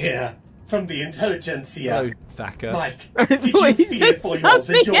 Thacker here, from the intelligentsia. Hello, Thacker. Mike, did you fear for yours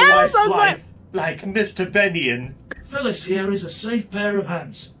and your wife's life, like Mr. Benyon? Phyllis here is a safe pair of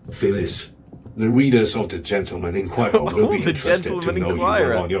hands. Phyllis, the readers of the Gentleman Inquirer will be interested to know you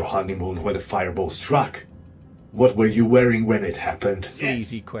were on your honeymoon when the fireball struck. What were you wearing when it happened?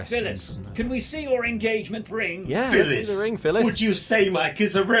 Sleazy question. Phyllis, can we see your engagement ring? Yeah, Phyllis, see the ring, Phyllis. Would you say Mike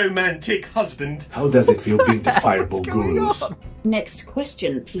is a romantic husband? How does it feel being the fireball gurus? Next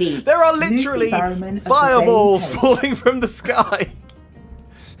question, please. There are literally fireballs falling from the sky.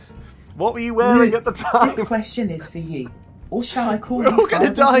 What were you wearing at the time? This question is for you. Or shall I call We're you all going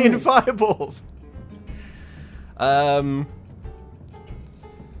to die in fireballs.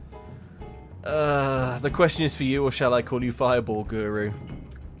 The question is for you, or shall I call you Fireball Guru?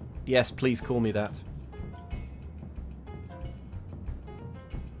 Yes, please call me that.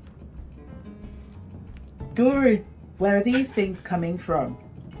 Guru, where are these things coming from?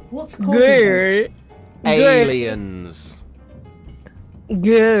 What's causing them? Aliens.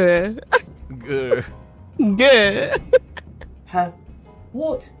 Good. Good. Good.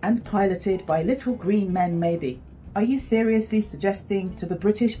 What and piloted by little green men, maybe. Are you seriously suggesting to the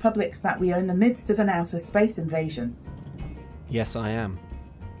British public that we are in the midst of an outer space invasion? Yes, I am.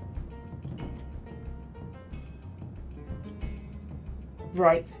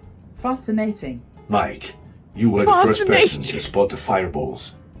 Right. Fascinating. Mike, you were the first person to spot the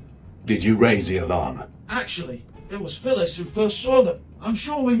fireballs. Did you raise the alarm? Actually, it was Phyllis who first saw them. I'm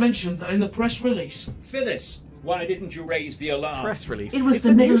sure we mentioned that in the press release. Phyllis, why didn't you raise the alarm? Press release? It was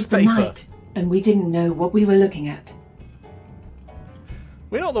the middle of the night, and we didn't know what we were looking at.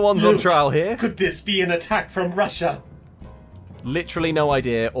 We're not the ones on trial here. Could this be an attack from Russia? Literally no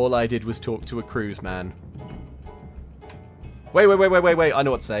idea. All I did was talk to a cruise man. Wait. I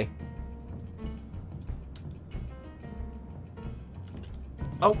know what to say.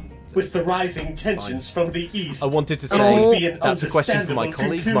 Oh. With the rising tensions from the east, I wanted to it say would be an that's a question for my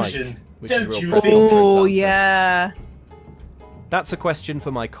colleague Mike. Don't you think? Oh, yeah. That's a question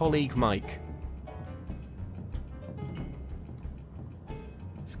for my colleague Mike.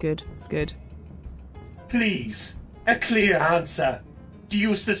 It's good. It's good. Please, a clear answer. Do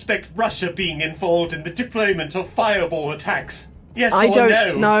you suspect Russia being involved in the deployment of fireball attacks? Yes I or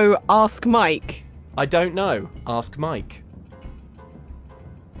don't no? know. Ask Mike. I don't know. Ask Mike.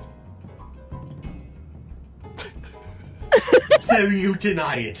 So you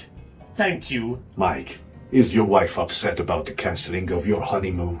deny it. Thank you. Mike, is your wife upset about the cancelling of your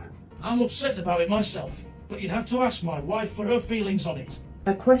honeymoon? I'm upset about it myself, but you'd have to ask my wife for her feelings on it.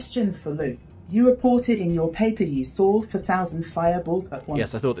 A question for Luke. You reported in your paper you saw 4,000 fireballs at once.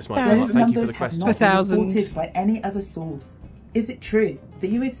 Yes, I thought this might be Those one. Thank you for numbers the have question. not been reported by any other source. Is it true that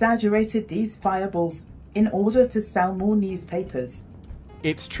you exaggerated these fireballs in order to sell more newspapers?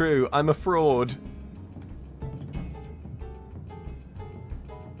 It's true. I'm a fraud.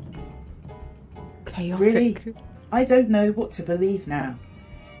 Chaotic. Really? I don't know what to believe now.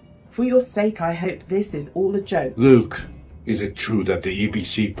 For your sake, I hope this is all a joke. Luke, is it true that the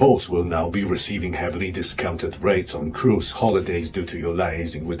EBC Post will now be receiving heavily discounted rates on cruise holidays due to your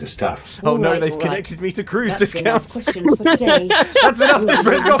liaising with the staff? Oh no, they've connected me to cruise discounts. Questions for today. That's enough. This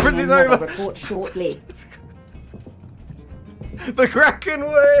press conference is over. Report shortly. The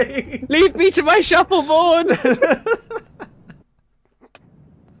Kraken Wakes! Leave me to my shuffleboard!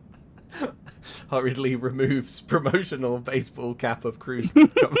 Hurriedly removes promotional baseball cap of cruise.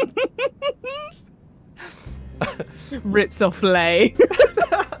 Rips off lay.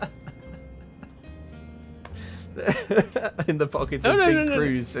 In the pockets of Big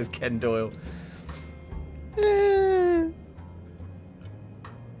Cruise, says Ken Doyle.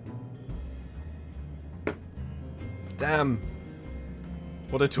 Damn.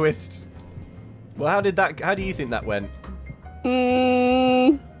 What a twist. Well, how do you think that went?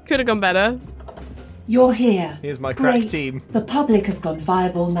 Could have gone better. You're here. Here's my crack Great. team. The public have gone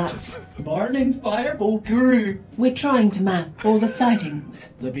fireball nuts. Morning, Fireball Guru. We're trying to map all the sightings.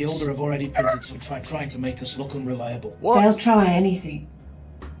 The Beholder have already printed some trying to make us look unreliable. They'll try anything.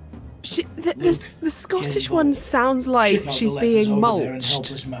 The Scottish one sounds like she's being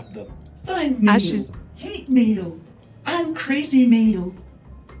mulched. Fine meal, As she's... hate meal, and crazy meal.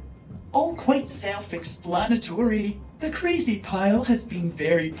 All quite self-explanatory. The crazy pile has been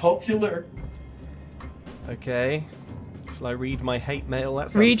very popular. Okay. Shall I read my hate mail?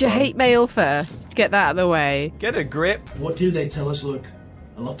 That sounds Read your fun. hate mail first. Get that out of the way. Get a grip. What do they tell us, Luke?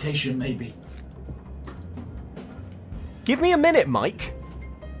 A location, maybe. Give me a minute, Mike.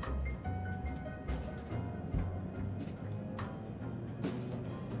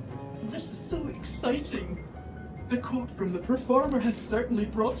 This is so exciting. The quote from the performer has certainly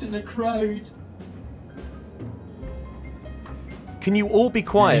brought in a crowd. Can you all be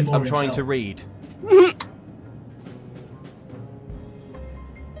quiet? Any more I'm trying intel? to read.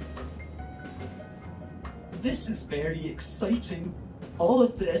 This is very exciting. All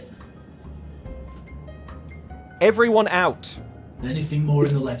of this. Everyone out. Anything more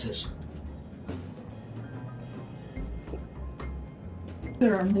in the letters?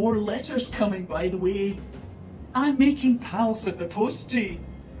 There are more letters coming, by the way. I'm making pals with the postie.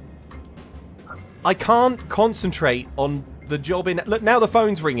 I can't concentrate on the job in... Look, now the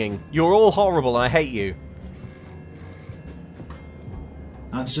phone's ringing. You're all horrible and I hate you.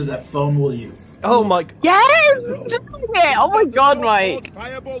 Answer that phone, will you? Oh my... Yes! Oh my god, Mike.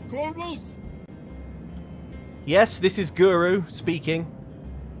 Yes, this is Guru speaking.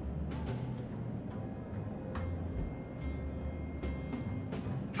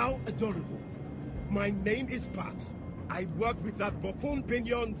 How adorable. My name is Pax. I work with that buffoon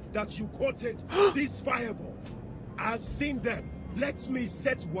Pinion that you quoted. These fireballs. I've seen them. Let me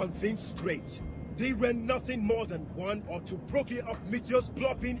set one thing straight. They were nothing more than one or two broken up meteors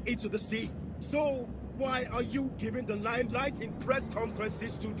plopping into the sea. So, why are you giving the limelight in press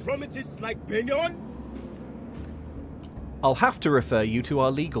conferences to dramatists like Pinion? I'll have to refer you to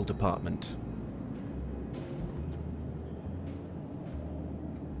our legal department.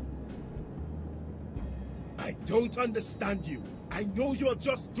 I don't understand you. I know you're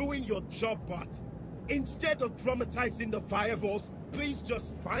just doing your job, but instead of dramatizing the fireballs, please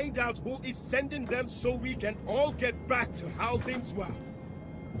just find out who is sending them so we can all get back to how things were.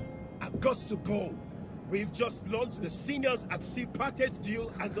 I've got to go. We've just launched the seniors at sea package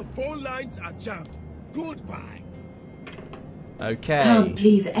deal and the phone lines are jammed. Goodbye. Okay. Can't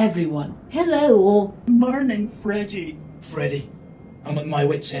please everyone. Hello, or morning, Freddy. Freddy, I'm at my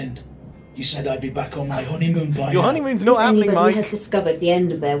wit's end. You said I'd be back on my honeymoon by Your now. honeymoon's not happening, anybody Mike. has discovered the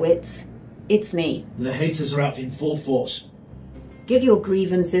end of their wits, it's me. The haters are out in full force. Give your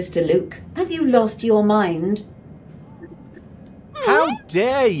grievances to Luke. Have you lost your mind? How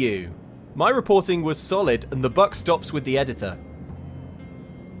dare you? My reporting was solid and the buck stops with the editor.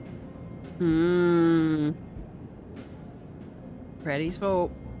 Freddy's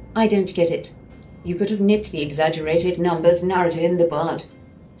fault. I don't get it. You could have nipped the exaggerated numbers narrative in the bud.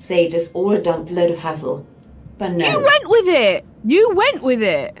 Saved us all a dump load of hassle. But no. You went with it! You went with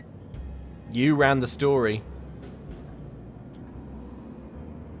it! You ran the story.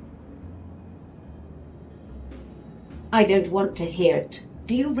 I don't want to hear it.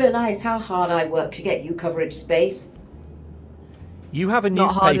 Do you realize how hard I work to get you coverage space? You have a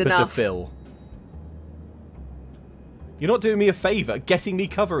Not hard newspaper to enough. fill. You're not doing me a favour getting me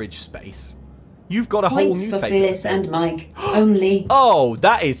coverage space. You've got a whole Points newspaper for to Phyllis fill. and Mike. Only. Oh,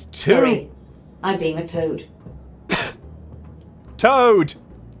 that is too... Sorry. I'm being a toad. Toad!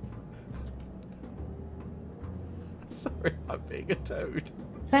 Sorry, I'm being a toad.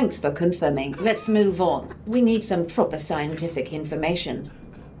 Thanks for confirming. Let's move on. We need some proper scientific information.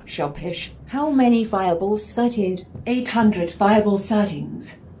 Sharpish, how many fireballs sighted? 800 fireball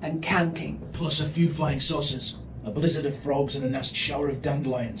sightings, and counting. Plus a few flying saucers, a blizzard of frogs, and a nasty shower of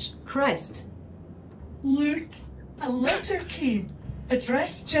dandelions. Christ. Luke, a letter came,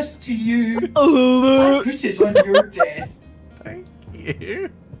 addressed just to you. Oh, I put it on your desk. Thank you.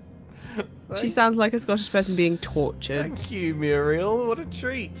 She sounds like a Scottish person being tortured. Thank you, Muriel. What a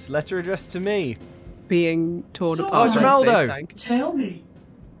treat. Letter addressed to me. Being torn So, apart. it's by Ronaldo. space tank. Tell me,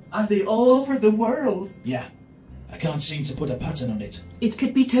 are they all over the world? Yeah, I can't seem to put a pattern on it. It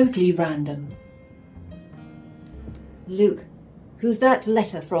could be totally random. Luke, who's that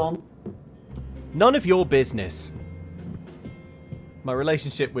letter from? None of your business. My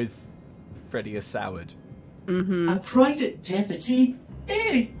relationship with Freddie is soured. A private deputy?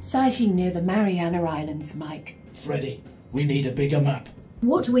 Eh? Sighting near the Mariana Islands, Mike. Freddy, we need a bigger map.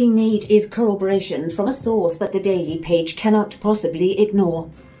 What we need is corroboration from a source that the Daily page cannot possibly ignore.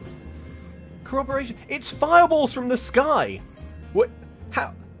 Corroboration? It's fireballs from the sky! What?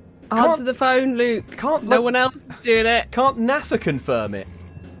 How? Answer the phone, Luke. No one else is doing it. Can't NASA confirm it?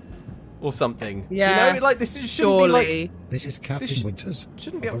 Or something? Yeah. You know, like, this shouldn't Surely. be like... This is Captain Winters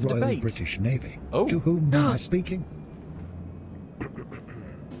shouldn't be of up the for Royal debate. British Navy. Oh. To whom am I speaking?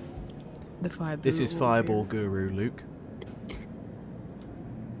 The fireball. This is Fireball Guru, Luke.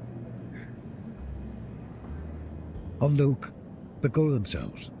 Oh, Luke, the go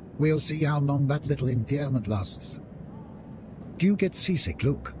themselves. We'll see how long that little endearment lasts. Do you get seasick,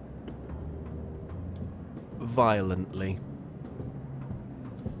 Luke? Violently.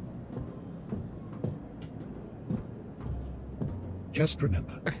 Just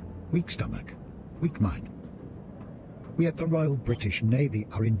remember, weak stomach, weak mind. We at the Royal British Navy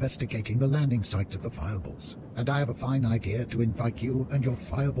are investigating the landing sites of the fireballs, and I have a fine idea to invite you and your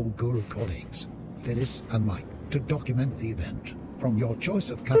Fireball Guru colleagues, Phyllis and Mike, to document the event. From your choice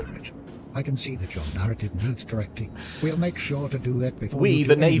of coverage, I can see that your narrative needs correcting. We'll make sure to do that before We, you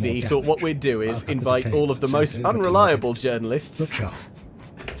the do any more Navy, thought what we'd do is After the invite details all of the sent most over to unreliable journalists Look sharp.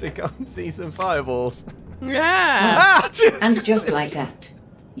 to come see some fireballs. Yeah. And just like that,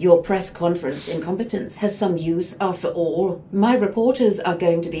 your press conference incompetence has some use after all. My reporters are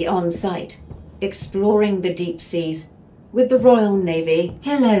going to be on site, exploring the deep seas with the Royal Navy.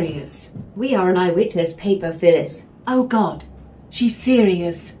 Hilarious. We are an eyewitness paper, Phyllis. Oh God, she's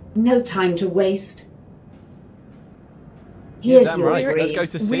serious. No time to waste. Here's damn your right. brief. Let's go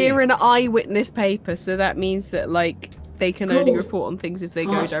to sea. We're an eyewitness paper, so that means that, like, they can only Cool. report on things if they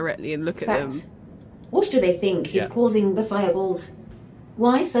go Hard. directly and look at Fact. them. What do they think Yeah. is causing the fireballs?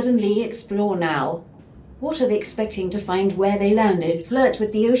 Why suddenly explore now? What are they expecting to find where they landed? Flirt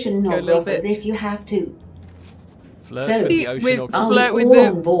with the oceanographers little bit. if you have to. Flirt So, with the With, oceanographer. flirt with all the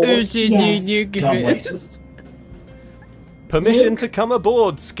on board. oceanographers. Permission Luke? to come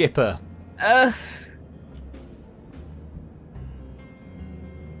aboard, skipper.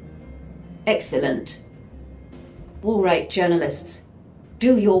 Excellent. All right, journalists.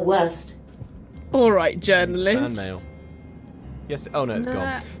 Do your worst. All right, journalists. Fan mail. Yes. Oh no, it's Nah.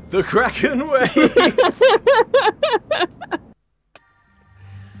 gone. The Kraken Wakes.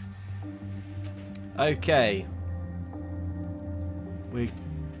 Okay. We've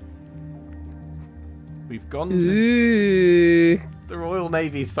gone to... Ooh. The Royal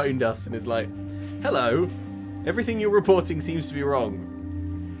Navy's phoned us and is like, hello, everything you're reporting seems to be wrong.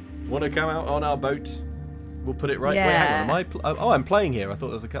 Want to come out on our boat? We'll put it right... Wait, hang on, oh, I'm playing here. I thought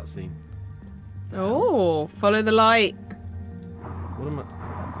there was a cutscene. Oh, follow the light. What am I...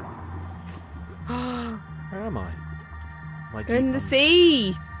 Where am I? Am I deep In the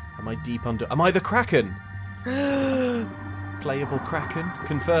sea. Am I deep under... Am I the Kraken? Playable Kraken?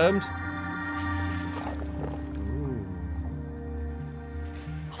 Confirmed?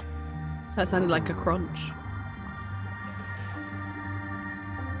 That sounded like a crunch.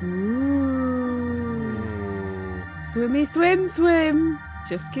 Ooh. Swimmy, swim, swim.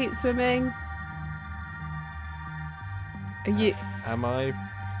 Just keep swimming. Are you? Am I?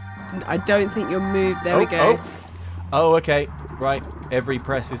 I don't think you're moved. There we go. Oh, okay. Right. Every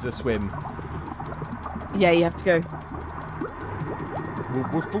press is a swim. Yeah, you have to go.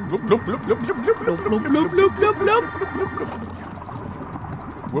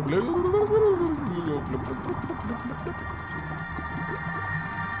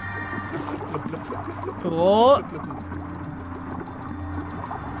 Oh.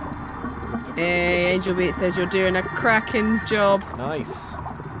 Hey, Angel Beat says you're doing a cracking job. Nice.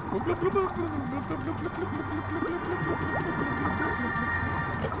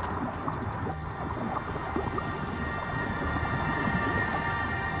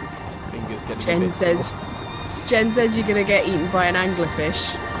 Fingers getting a bit sore. Jen says you're gonna get eaten by an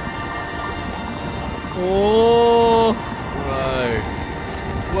anglerfish. Oh! Whoa!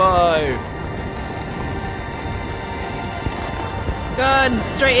 Whoa! Gun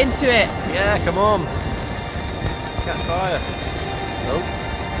straight into it. Yeah, come on. Catch fire. Nope.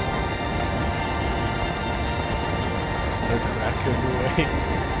 The Kraken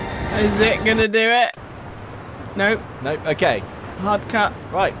Wakes. Is it gonna do it? Nope. Nope. Okay. Hard cut.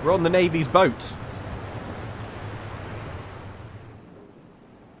 Right, we're on the Navy's boat.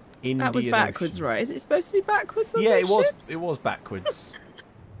 That was backwards, right? Is it supposed to be backwards on Yeah, those ships? It was backwards.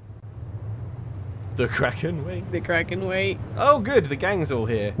 The Kraken Wakes. The Kraken Wakes. Oh, good. The gang's all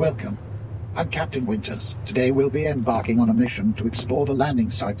here. Welcome. I'm Captain Winters. Today we'll be embarking on a mission to explore the landing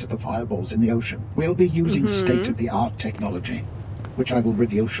sites of the fireballs in the ocean. We'll be using state-of-the-art technology, which I will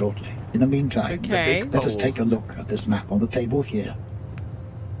reveal shortly. In the meantime, let us take a look at this map on the table here.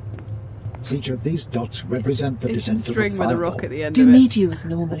 Each of these dots represent the descent of a fireball. With a rock at the end Do of it. meteors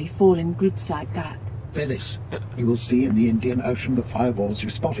normally fall in groups like that? Phyllis, you will see in the Indian Ocean the fireballs you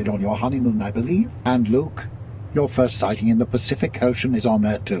spotted on your honeymoon, I believe. And Luke, your first sighting in the Pacific Ocean is on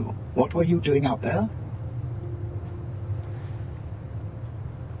there too. What were you doing out there?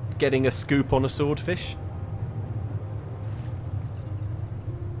 Getting a scoop on a swordfish.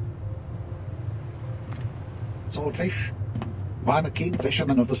 Swordfish? I'm a keen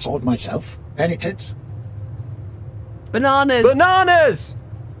fisherman of the sword myself. Any tits? Bananas! Bananas!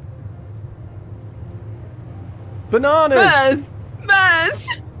 Bananas! Mers!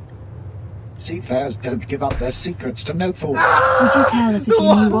 Seafarers don't give up their secrets to no fools. Would you tell us if you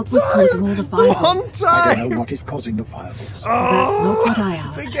knew what was causing all the fireballs? I don't know what is causing the fireballs. That's not what I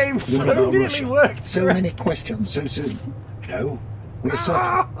asked. The game so nearly worked. So many questions so soon. No, we're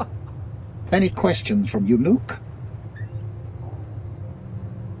sorted. Any questions from you, Luke?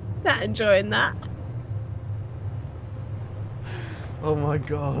 Not enjoying that. Oh my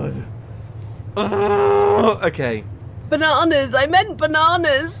god. Okay. Bananas! I meant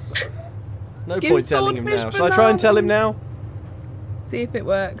bananas! No point telling him now. Shall I try and tell him now? See if it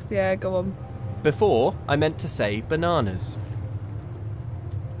works. Yeah, go on. Before, I meant to say bananas.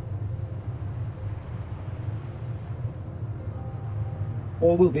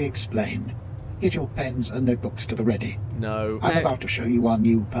 All will be explained. Get your pens and notebooks to the ready. No. I'm about to show you our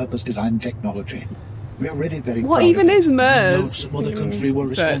new purpose-designed technology. We're really very What proud even of it. is MERS? Some other country were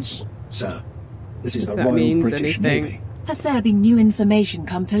responsible. Sir, this is the That Royal means British anything. Navy. Has there been new information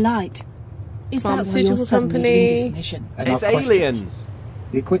come to light? Is that why you're Pharmaceutical suddenly company. doing this mission? It's aliens.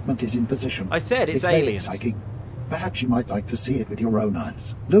 The equipment is in position. I said it's very aliens. exciting. Perhaps you might like to see it with your own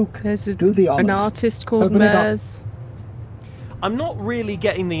eyes. Luke, There's do the honors. an artist called Open it up. MERS. I'm not really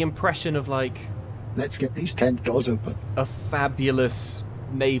getting the impression of, like... Let's get these tent doors open. A fabulous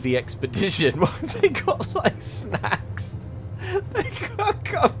Navy expedition. What have they got, like, snacks? They got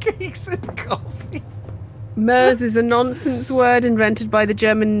cupcakes and coffee. MERS is a nonsense word invented by the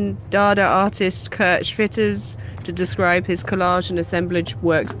German Dada artist Kurt Schwitters to describe his collage and assemblage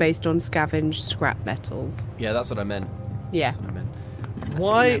works based on scavenged scrap metals. Yeah, that's what I meant. Yeah. That's what I meant. That's what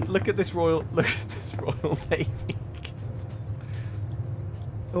Why? I meant. Look at this Royal Navy.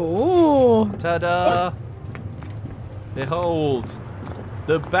 Oh! Ta-da! Behold,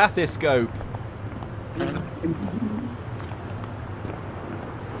 the bathyscope.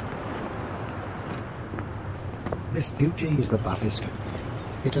 This beauty is the bathyscope.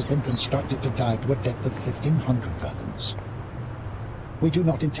 It has been constructed to dive to a depth of 1,500 fathoms. We do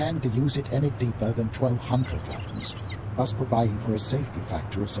not intend to use it any deeper than 1,200 fathoms, thus providing for a safety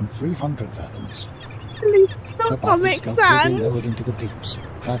factor of some 300 fathoms. The bathyscope will be lowered into the deeps,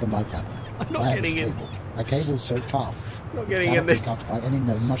 fathom by fathom, I'm not via getting this in. cable. A cable so tough, Not it getting in cannot this. be cut by any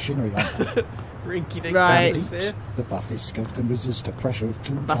known machinery on it. Rinky-dink Right. atmosphere. The bathyscope can resist a pressure of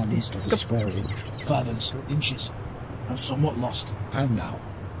 2 tons to the square inch. Fathoms, inches. I'm somewhat lost. And now,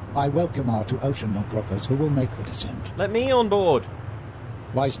 I welcome our two oceanographers who will make the descent. Let me on board.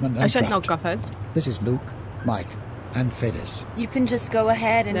 Wiseman and Pratt. Oceanographers. This is Luke, Mike, and Phyllis. You can just go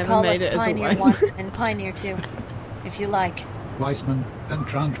ahead and call us Pioneer 1 and Pioneer 2, if you like. Wiseman and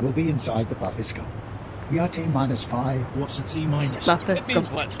Trant will be inside the buffer scope. We are T-5. What's a T-? It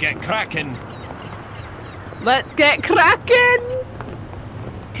means let's get cracking. Let's get cracking!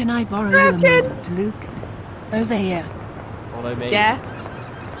 Can I borrow you a moment, Luke? Over here. Follow me. Yeah.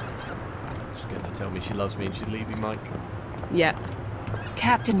 She's going to tell me she loves me and she's leaving Mike. Yeah.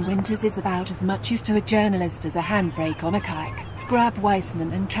 Captain Winters is about as much use to a journalist as a handbrake on a kayak. Grab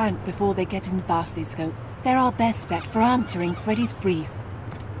Weissman and Trant before they get in the bathyscope. They're our best bet for answering Freddy's brief.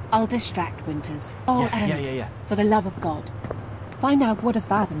 I'll distract Winters. Yeah. For the love of God, find out what a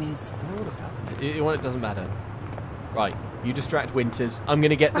fathom is. What a fathom is? It doesn't matter. Right, you distract Winters. I'm going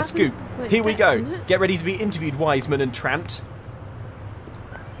to get the scoop. Here we go. Get ready to be interviewed, Wiseman and Trant.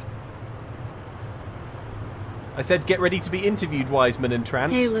 I said get ready to be interviewed, Wiseman and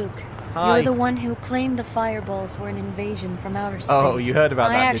Trant. Hey, Luke. Hi. You're the one who claimed the fireballs were an invasion from outer space. Oh, you heard about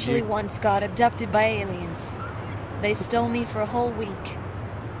that, I did actually you? once got abducted by aliens. They stole me for a whole week.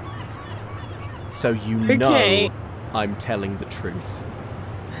 So you know I'm telling the truth.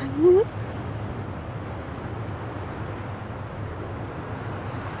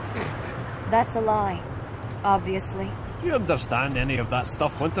 That's a lie, obviously. Do you understand any of that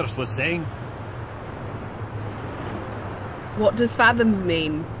stuff Winters was saying? What does fathoms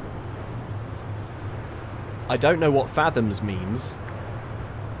mean? I don't know what fathoms means.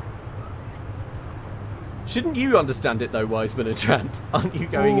 Shouldn't you understand it though, Wiseman and Trant? Aren't you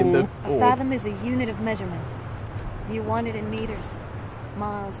going in the A fathom is a unit of measurement. Do you want it in meters?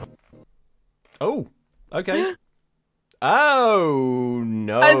 Miles? Oh, okay. Oh,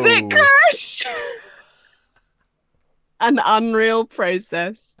 no. Has it crashed? An unreal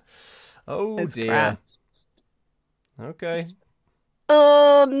process. Oh, has dear. crashed. Okay.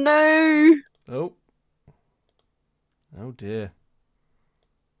 Oh, no. Oh. Oh, dear.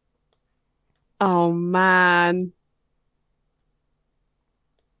 Oh, man.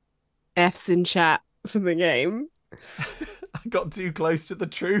 F's in chat for the game. I got too close to the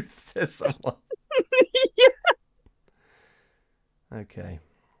truth, says someone. Yeah. Okay.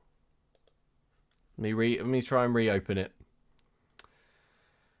 Let me try and reopen it.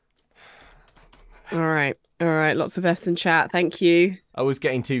 All right. Lots of F's in chat. Thank you. I was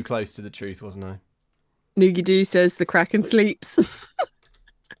getting too close to the truth, wasn't I? Noogie Doo says the Kraken sleeps.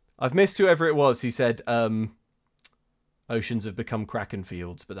 I've missed whoever it was who said oceans have become Kraken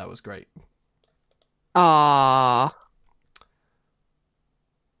fields, but that was great. Ah.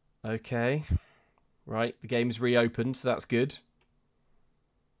 Okay. Right, the game's reopened, so that's good.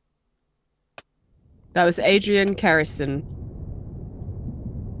 That was Adrian Carrison.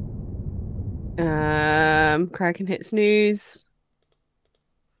 Kraken hits news.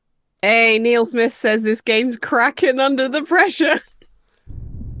 Hey, Neil Smith says this game's cracking under the pressure.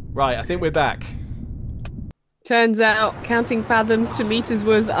 Right, I think we're back. Turns out counting fathoms to meters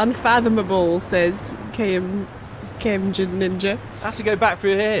was unfathomable, says KM Ninja. I have to go back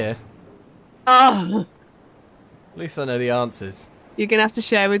through here. Oh. At least I know the answers. You're going to have to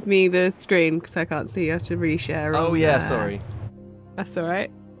share with me the screen because I can't see. You have to reshare. Oh, yeah, sorry. That's all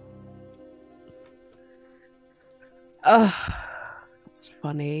right. Oh, it's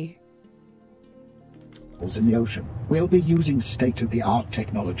funny. In the ocean. We'll be using state-of-the-art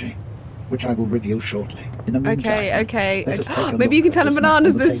technology, which I will reveal shortly. In the meantime, okay. let us take a Maybe look you can at tell him this map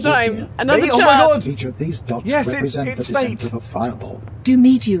bananas on the this table time. here. Another Oh my God! Each of these dots Yes, represent it's the descent fate. of a fireball. Do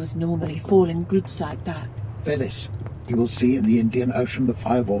meteors normally fall in groups like that? Phyllis, you will see in the Indian Ocean the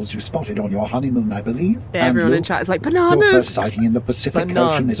fireballs you spotted on your honeymoon, I believe. Yeah, everyone in chat is like, bananas! Your first sighting in the Pacific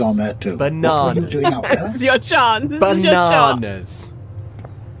Ocean is on there too. Bananas. What were you doing out there? This is your chance. This is your shot. Bananas.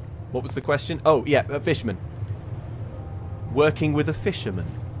 What was the question? Oh, yeah, a fisherman. Working with a fisherman.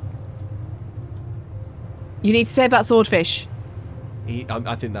 You need to say about swordfish.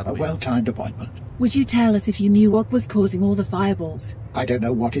 I think that'll A be well-timed appointment. Would you tell us if you knew what was causing all the fireballs? I don't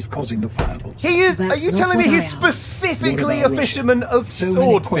know what is causing the fireballs. He is. That's Are you not telling me what I he's asked. specifically What a about fisherman of So many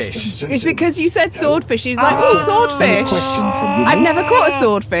swordfish? questions, so It's soon. because you said swordfish. He was like, oh, swordfish. Question from you. I've never caught a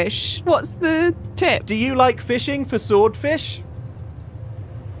swordfish. What's the tip? Do you like fishing for swordfish?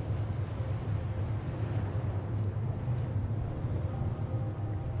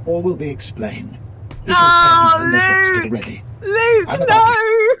 All will be explained. Oh, Luke! Luke! I'm Luke, about no!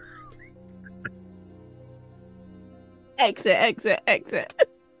 Exit.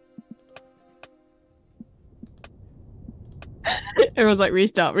 Everyone's like,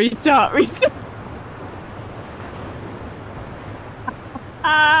 restart.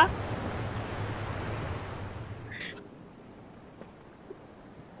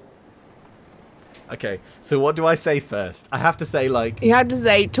 Okay, so what do I say first? I have to say, like... You have to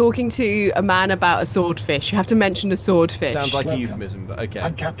say, talking to a man about a swordfish. You have to mention a swordfish. Sounds like a euphemism, but okay.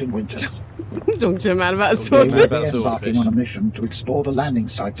 I'm Captain Winters. Talking to a man about a Today swordfish. we'll be embarking on a mission to explore the landing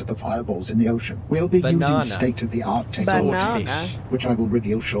sites of the fireballs in the ocean. We'll be using state-of-the-art technology, which I will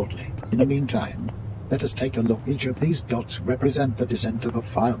reveal shortly. In the meantime, let us take a look. Each of these dots represent the descent of a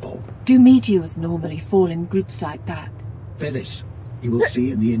fireball. Do meteors normally fall in groups like that? Phyllis, you will see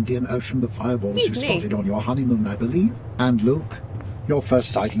in the Indian Ocean the fireballs you spotted on your honeymoon, I believe. And Luke, your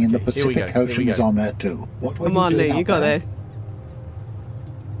first sighting in the Pacific Ocean is on there too. What were Come you on, doing Luke, you out got there? this.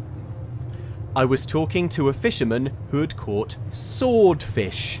 I was talking to a fisherman who had caught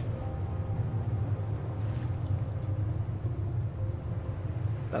swordfish.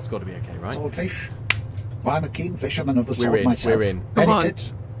 That's got to be okay, right? Swordfish? Well, I'm a keen fisherman of the sword myself. We're in. Any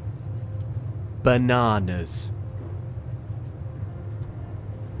tips? Bananas.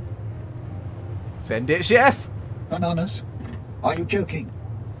 Send it, chef. Bananas? Are you joking?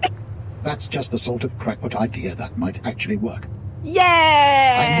 That's just the sort of crackpot idea that might actually work.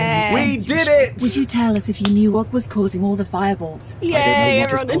 Yeah! We did it! Would you tell us if you knew what was causing all the fireballs? Yay,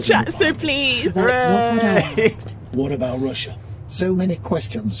 you're on the chat, so please. That's not what I asked. What about Russia? So many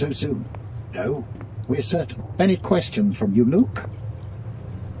questions so soon. No, we're certain. Any questions from you, Luke?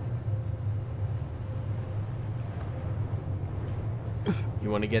 You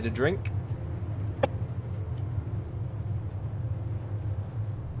want to get a drink?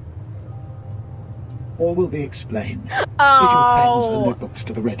 All will be explained. Oh. With your pens and notebooks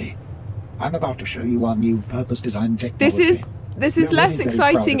to the ready. I'm about to show you our new purpose-designed technology. This is less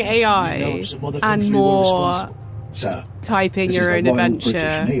exciting AI and more typing your own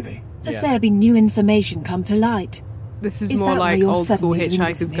adventure. Has there been new information come to light? This is more like old school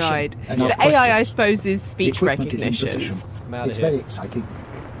Hitchhiker's Guide. The AI, I suppose, is speech recognition. It's very exciting.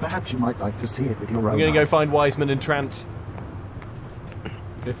 Perhaps you might like to see it with your own I'm going to go eyes. find Wiseman and Trant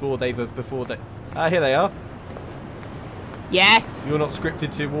before they. Ah, here they are. Yes. You're not scripted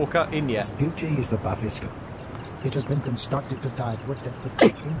to walk up in yet. Its beauty is the Bafisco. It has been constructed to die at what depth of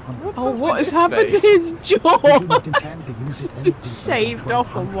 1500. Oh, what has happened to his jaw? We do not intend to use it any deeper than Shaved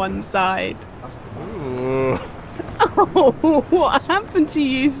off on one side. Ooh. Oh, what happened to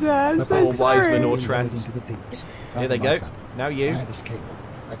you, sir? I'm so Or sorry. Wiseman or Trant. Here they go. Now you. I have this cable.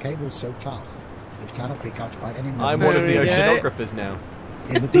 A cable so tough, it cannot be cut by any man. I'm one of the oceanographers now.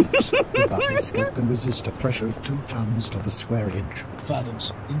 In the deeps, the Bafisco can resist a pressure of 2 tons to the square inch.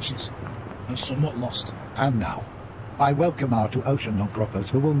 Fathoms, inches. I'm somewhat lost. And now, I welcome our 2 oceanographers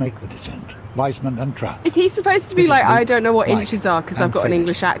who will make the descent. Wiseman and Trant. Is he supposed to be like, I don't know what inches are because I've got an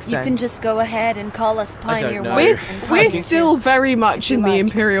English accent? You can just go ahead and call us Pioneer know. Warriors. We're still very much in the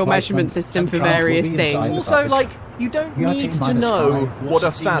Imperial measurement system for various things. Also, like, you don't need to know what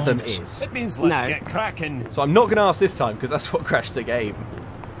a fathom is. It means let's get cracking. So I'm not going to ask this time because that's what crashed the game.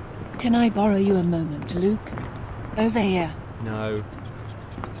 Can I borrow you a moment, Luke? Over here. No.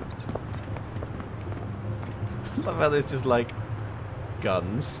 I love how there's just like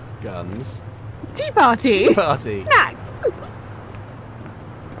guns. Tea party. Tea party. Snacks.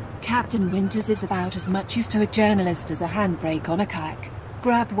 Captain Winters is about as much use to a journalist as a handbrake on a kayak.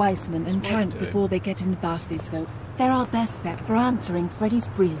 Grab Wiseman and Trant before they get in the Bafisco. They're our best bet for answering Freddy's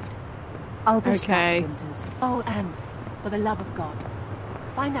brief. I'll distract Winters. Oh, and for the love of God,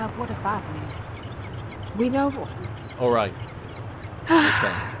 find out what a fathom is. We know what. All right.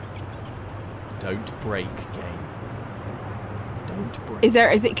 Okay. Don't break, game. Don't break. Is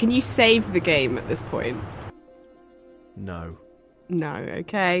it? Can you save the game at this point? No. No.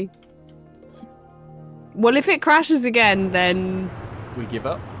 Okay. Well, if it crashes again, then we give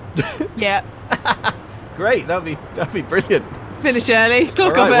up. Yeah. Great. That'd be brilliant. Finish early.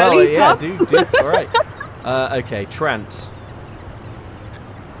 Clock All up right, early. Well, yeah. Do. All right. Okay. Trant.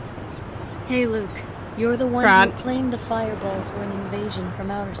 Hey, Luke. You're the one Trant. who claimed the fireballs were an invasion from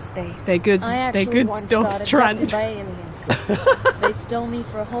outer space. They're good. I actually They're good once dogs, got Trant. abducted by aliens. They stole me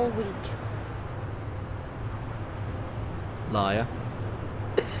for a whole week. Liar.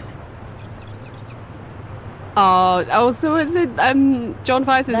 Oh, so is it? John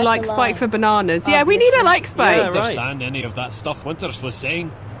Fire says That's like a lie. Spike for bananas. Yeah, we need a like Spike. I understand any of that stuff Winters was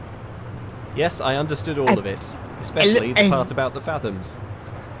saying. Yes, I understood all of it, especially the part about the fathoms.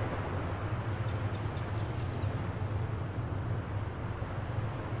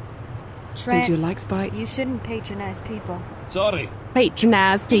 Trent, Would you like Spike? you shouldn't patronize people. Sorry.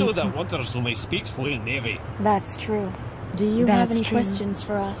 Patronize You know people. that Winters only speaks fluent Navy. That's true. Do you have That's any true. questions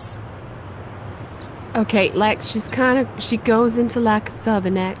for us? Okay, like she goes into like a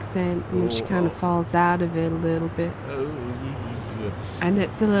southern accent and she kind of falls out of it a little bit. Oh, yeah. And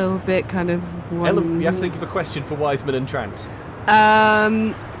it's a little bit kind of Ellen, you have to think of a question for Wiseman and Trant.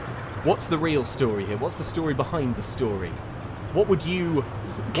 What's the real story here? What's the story behind the story? What would you...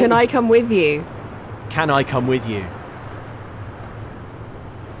 Can I come with you? Can I come with you?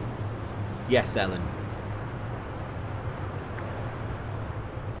 Yes, Ellen.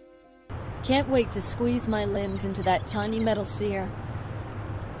 Can't wait to squeeze my limbs into that tiny metal sphere.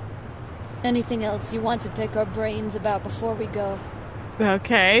 Anything else you want to pick our brains about before we go?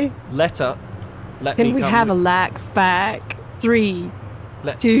 Okay. Let Can we have a lax back? 3,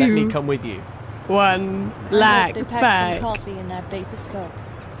 2. Let me come with you. 1. I Lax hope they packed back. some coffee in that bathoscope.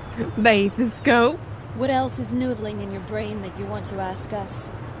 Bathoscope. What else is noodling in your brain that you want to ask us?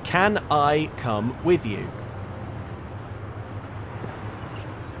 Can I come with you?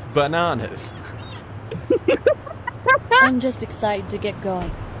 Bananas. I'm just excited to get going.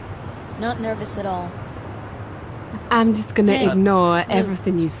 Not nervous at all. I'm just gonna Hey, ignore Luke,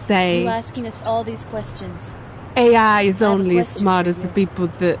 everything you say. You asking us all these questions. AI is I have a only as question smart for as the you. people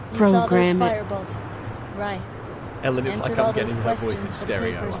that You saw those program it. fireballs, right? Ellen, it's Answered like all I'm those getting her voice in questions for the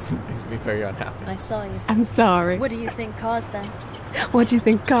stereo. papers. Makes me very unhappy. I saw you. I'm sorry. What do you think caused them? What do you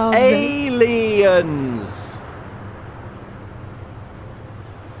think caused them? Aliens!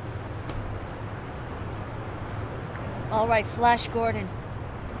 All right, Flash Gordon.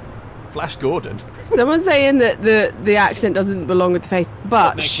 Flash Gordon. Someone's saying that the accent doesn't belong with the face,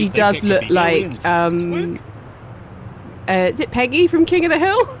 but makes she you think does it could look be like aliens? is it Peggy from King of the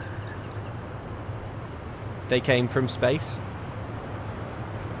Hill? They came from space.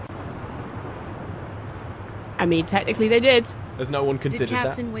 I mean, technically they did. Has no one Did considered that?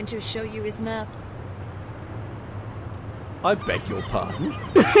 Captain Winters show you his map? I beg your pardon.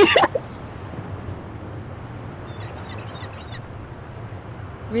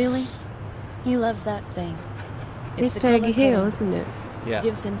 Really? He loves that thing. It's the Peggy color Hill, coding. isn't it? Yeah.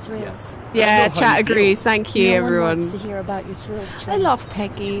 Gives him thrills. Yeah, I know how chat you agrees. feel. Thank you, No everyone. one wants to hear about your thrills, I Trent. love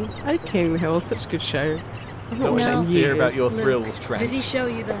Peggy. I like King of the Hill. Such a good show. I've not No one watched it in wants to hear years. about your Luke, thrills, Trent. Did he show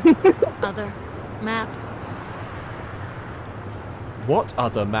you the other map? What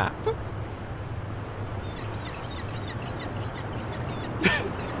other map?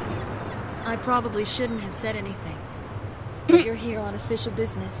 I probably shouldn't have said anything. But you're here on official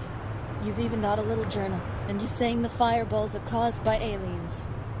business. You've even got a little journal, and you're saying the fireballs are caused by aliens.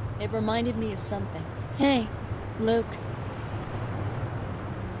 It reminded me of something. Hey, Luke.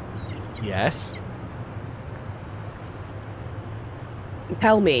 Yes.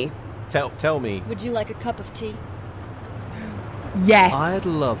 Tell me. Tell me. Would you like a cup of tea? Yes. I'd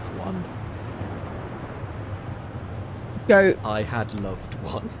love one. Go. I had loved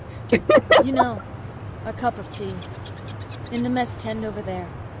one. You know, a cup of tea. In the mess tent over there.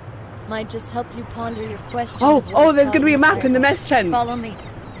 Might just help you ponder your question. of what is There's going to be a causing map in the mess tent. Follow me.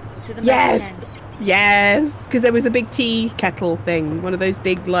 To the mess Yes. tent. Yes. Because there was a big tea kettle thing. One of those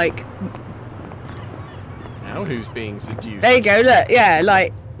big, like... Now who's being seduced? There you go, look. Yeah,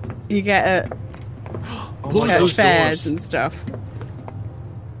 like, you get at Oh, at those fairs doors. and stuff.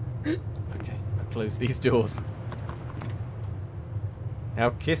 Okay, I'll close these doors.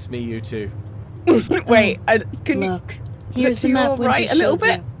 Now kiss me, you two. Wait, can you... Look, here's to the map your Winter right a little showed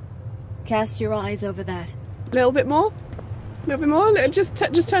bit? you. Cast your eyes over that. A little bit more? A little bit more? Just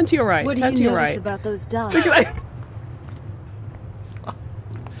turn to your right. What do turn you to your notice right. about those dots?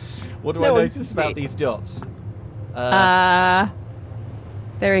 What do No I one notice can about see. these dots?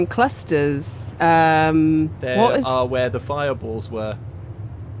 They're in clusters. There What is... are where the fireballs were.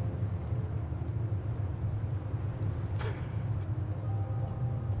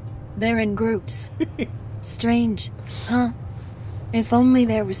 They're in groups. Strange, huh? If only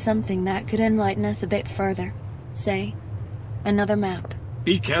there was something that could enlighten us a bit further. Say, another map.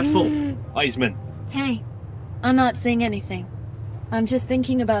 Be careful, Wiseman. Hey, I'm not saying anything. I'm just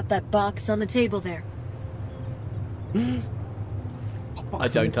thinking about that box on the table there. I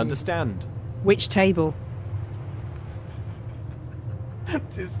don't understand. Which table?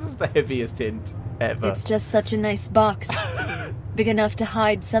 This is the heaviest hint ever. It's just such a nice box. Big enough to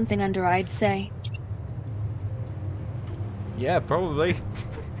hide something under, I'd say. Yeah, probably.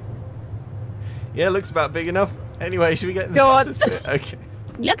 Yeah, looks about big enough. Anyway, should we get in the Go on. Okay.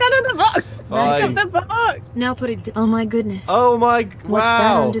 Look under the box! Fine. Look at the box! Now put it... Oh my goodness. Oh my... What's that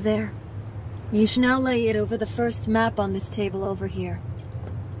Wow. under there? You should now lay it over the first map on this table over here.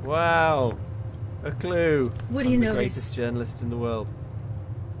 Wow. A clue. What do I'm you the notice? greatest journalist in the world.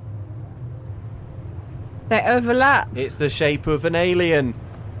 They overlap. It's the shape of an alien.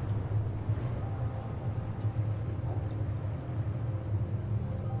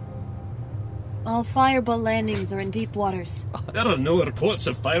 All fireball landings are in deep waters. There are no reports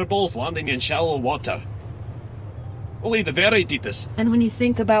of fireballs landing in shallow water. Only the very deepest. And when you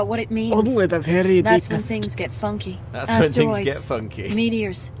think about what it means, Only the very that's when deepest. things get funky. That's when Asteroids, things get funky.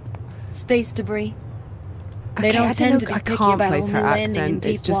 meteors, space debris. They Okay, don't I tend know, to be I picky can't about place only her landing in accent.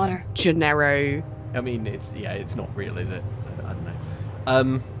 deep It's just water. Gennaro. I mean, it's not real, is it? I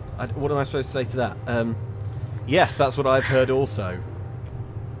don't know. What am I supposed to say to that? Yes, that's what I've heard also.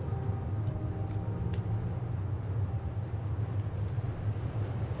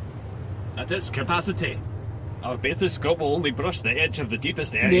 At its capacity, our bathoscope will only brush the edge of the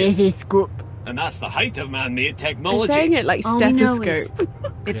deepest areas. Bathoscope. And that's the height of man-made They're technology. saying it like All we know is stethoscope.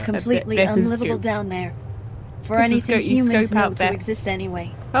 it's Yeah. completely Stethoscope. unlivable down there. For Stethoscope, anything you humans scope know out to there. exist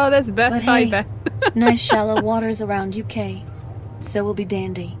anyway. Oh, there's a birth But hey, fiber. nice shallow waters around UK, so we'll be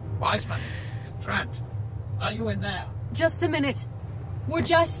dandy. Wiseman, Trent, are you in there? Just a minute. We're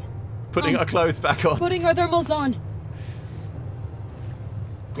just Putting our clothes back on. putting our thermals on.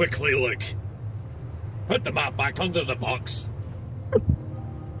 Quickly look. Put the map back under the box.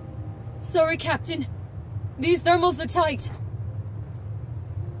 Sorry, Captain. These thermals are tight.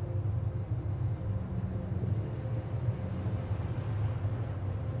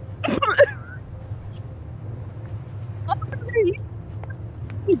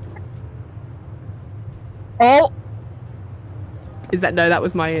 Oh! Is that... No, that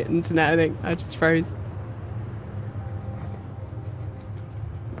was my internet, I think. I just froze.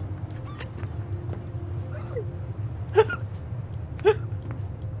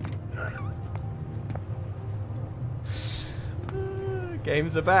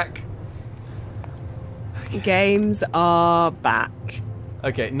 Games are back. Games are back.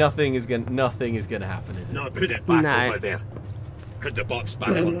 Okay, nothing is gonna happen, is it? No, put it back No. over there. Put the box back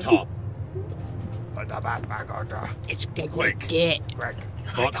on top. Put the back on top. It's good. Quick. Dick. Quick.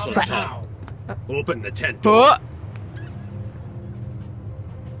 Box on Quick. top. Open the tent door. Oh!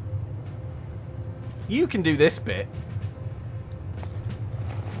 You can do this bit.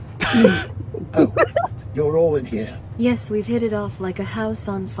 Oh, you're all in here. Yes, we've hit it off like a house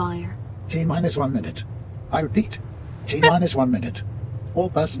on fire. T-minus 1 minute. I repeat, T-minus 1 minute. All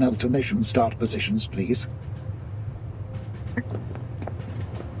personnel to mission start positions, please.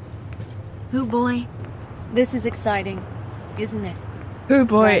 Hoo boy, this is exciting, isn't it? Oh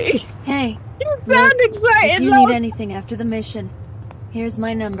boy. Hey, You sound look, excited, if you Lord. need anything after the mission, here's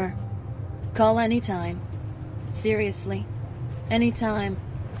my number. Call anytime. Seriously, anytime.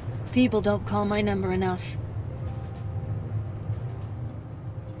 People don't call my number enough.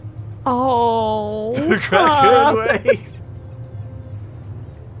 Oh. The Kraken Wakes.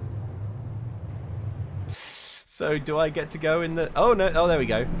 So, do I get to go in the... Oh, no. Oh, there we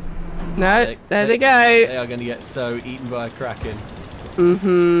go. No, there they go. They are going to get so eaten by a kraken.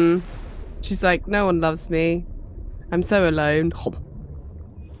 Mm-hmm. She's like, no one loves me. I'm so alone.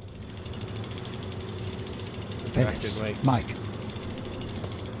 Dennis, Kraken Wakes. Mike.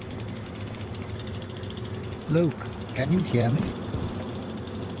 Luke, can you hear me?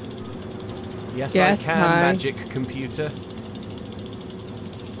 Yes, Yes, I can, hi. magic computer.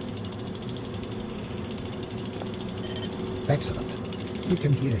 Excellent. We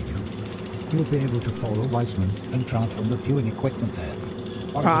can hear you. You'll be able to follow Wiseman and Trant from the viewing equipment there.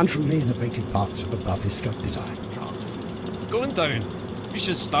 One of the truly innovative parts of above scope design. Going down. We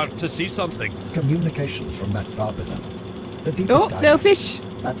should start to see something. Communications from that far below. The deepest Oh, dive. little fish.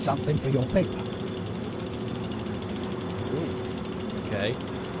 That's something for your paper. Okay.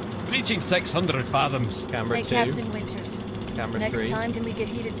 Reaching 600 fathoms. Camera Hey, 2. Captain Winters. Camera Next 3. time, can we get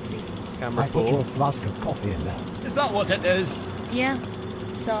heated seats? Camera I put 4. your flask of coffee in there. Is that what it is? Yeah.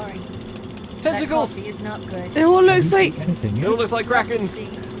 Sorry. Tentacles! That coffee is not good. It all looks like... Anything It all looks like krakens. See.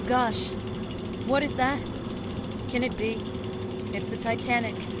 Gosh. What is that? Can it be? It's the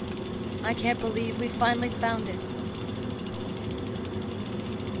Titanic. I can't believe we finally found it.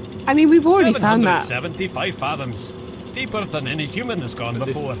 I mean, we've already found that. 775 fathoms. Deeper than any human has gone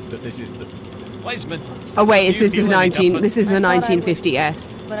before. This is the... Wiseman. Oh wait, do is you this the feel any 19? different? This is the I thought I would,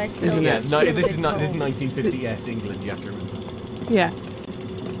 1950s, but I still isn't Yeah, it? no, feel this is a not. bit This is cold. 1950s England. You have to remember. Yeah.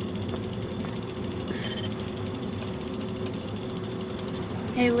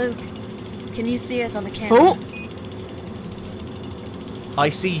 Hey, Luke. Can you see us on the camera? Oh, I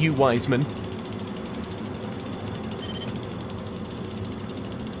see you, Wiseman.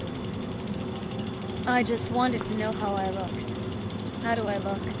 I just wanted to know how I look. How do I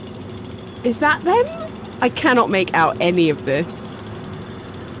look? is that them? I cannot make out any of this.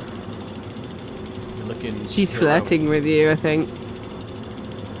 You're looking. She's heroic. flirting with you, I think.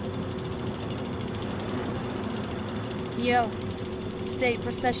 Yo. Stay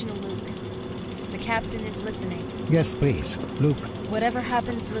professional, Luke. captain is listening. Yes, please. Luke. Whatever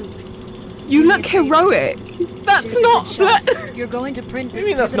happens, Luke. You look heroic. That's not flirt. You're going to print this You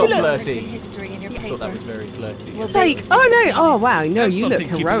mean that's not flirty? in history in your I paper. thought that was very flirty. Well, It's like, oh no, oh wow, no, you look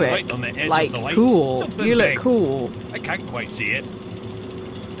heroic. Like, cool. You look cool. I can't quite see it.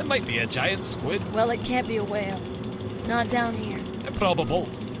 It might be a giant squid. Well, it can't be a whale. Not down here. Probable.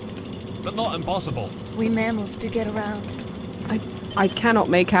 But not impossible. We mammals do get around. I cannot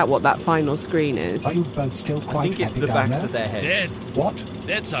make out what that final screen is. Are you both still quite I think it's the backs of their heads. Dead. What?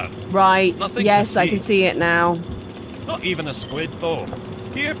 Dead, sir. Right, Nothing yes, to I can see it now. Not even a squid, though.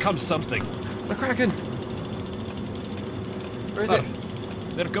 Here comes something. The Kraken! Where is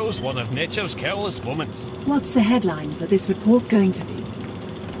it? There goes one of nature's careless moments. What's the headline for this report going to be?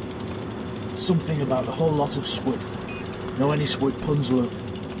 Something about a whole lot of squid. Know any squid puns, Luke?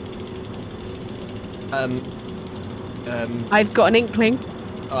 I've got an inkling.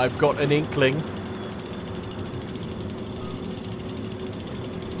 I've got an inkling.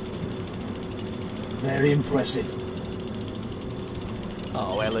 Very impressive.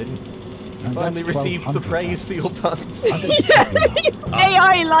 Oh, Ellen. You And finally that's received the 1200 praise for your puns.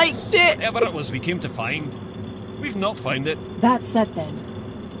 AI liked it. Whatever it was we came to find, we've not found it. That's it then.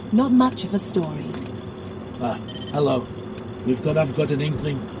 Not much of a story. Hello. I've got an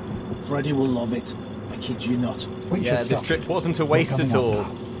inkling. Freddy will love it. I kid you not. Yeah, this trip wasn't a waste at all.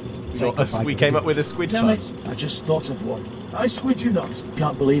 We came up with a squid Damn pun. it, I just thought of one. I squid you not.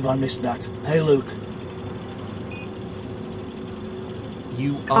 Can't believe I missed that. Hey, Luke.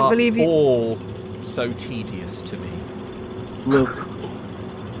 You are all so tedious to me. Luke.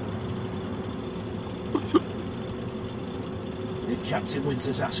 If Captain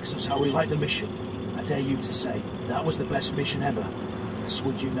Winters asks us how we like the mission, I dare you to say that was the best mission ever.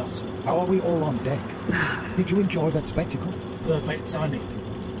 Would you not? How are we all on deck? Did you enjoy that spectacle? Perfect timing.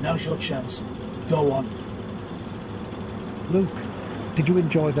 Now's your chance. Go on. Luke, did you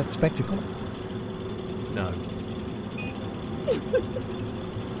enjoy that spectacle? No.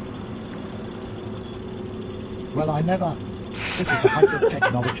 Well, I never. This is the height of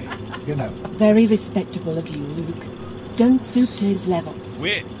technology, you know. Very respectable of you, Luke. Don't stoop to his level.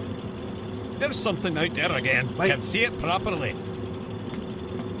 Wait. There's something out there again. Can't see it properly.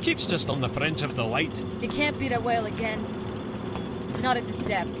 Keeps just on the fringe of the light. You can't beat a whale again. Not at this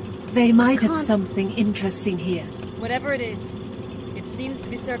depth. They might have something interesting here. Whatever it is, it seems to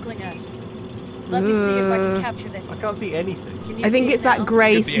be circling us. Let me see if I can capture this. I can't see anything. Can you I think see it's it now? that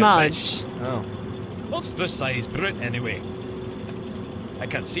grey Could be a smudge. Oh. Monstrous-sized brute, anyway. I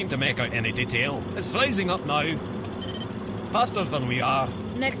can't seem to make out any detail. It's rising up now. Faster than we are.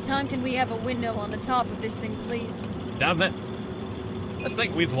 Next time, can we have a window on the top of this thing, please? Damn it. I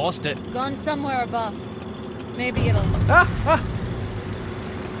think we've lost it. Gone somewhere above. Maybe it'll...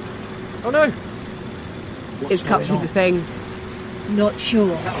 Oh no! It's cut through the thing. Not sure.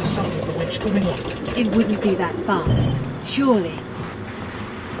 Is that the sound of the winch coming up? It wouldn't be that fast. Surely.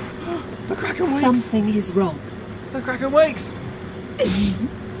 The Kraken wakes! Something is wrong. The Kraken wakes!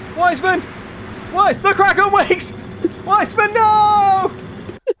 Wiseman! The Kraken wakes! Wiseman, no!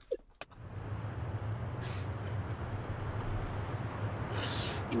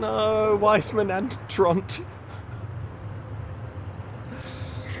 No, Wiseman and Trant.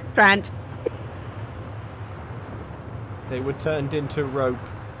 They were turned into rope.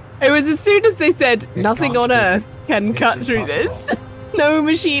 It was as soon as they said, It nothing can't on be. Earth can It's cut through this. impossible. No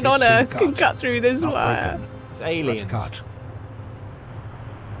machine on It's been Earth can cut. cut through this Not wire. broken. It's aliens. Cut.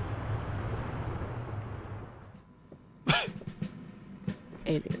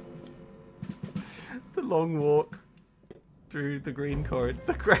 Aliens. The long walk through the green corridor.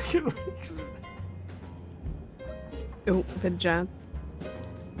 The Kraken wakes. Oh, bit of jazz.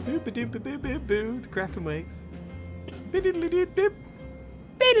 Boo-ba-doo-ba-boo-boo-boo. The Kraken wakes. Bididdly-doo-doo.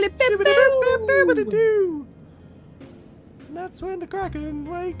 Biddly-bip-boo. And that's when the Kraken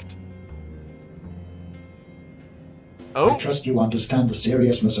waked. I Oh, trust you understand the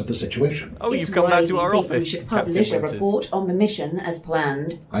seriousness of the situation. oh, It's you've come why back to we our think we office, should Captain publish a Winters. report on the mission as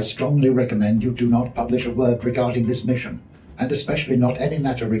planned. I strongly recommend you do not publish a word regarding this mission, and especially not any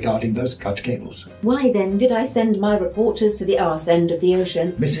matter regarding those cut cables. Why then did I send my reporters to the arse end of the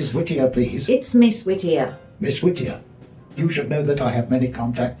ocean? Mrs. Whittier, please. It's Miss Whittier. Miss Whittier, you should know that I have many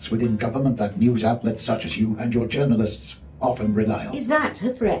contacts within government that news outlets such as you and your journalists often rely on. Is that a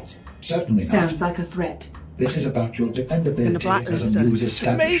threat? Certainly not. Sounds like a threat. This is about your Gonna dependability blacklist as a news us.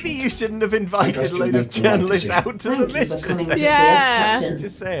 establishment. Maybe you shouldn't have I invited trust a you load make of the right journalists decision. out to Thank the you for mission. coming to see us, Yeah. Captain.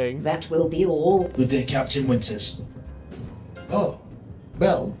 Just saying. That will be all. Good day, Captain Winters. Oh,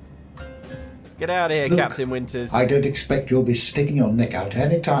 well, Get out of here, Look, Captain Winters. I don't expect you'll be sticking your neck out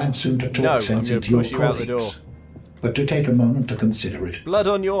any time soon to talk sense into your colleagues. But to take a moment to consider it. Blood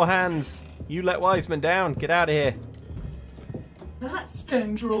on your hands. You let Wiseman down. Get out of here. That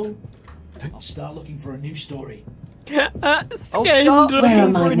scoundrel. I'll start looking for a new story. I'll start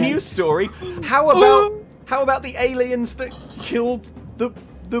looking for a new story. How about the aliens that killed the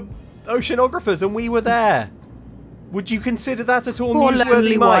oceanographers and we were there? Would you consider that at all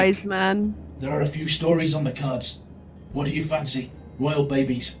newsworthy, Mike? Wiseman. There are a few stories on the cards. What do you fancy? Royal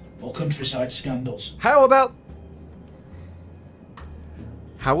babies or countryside scandals? How about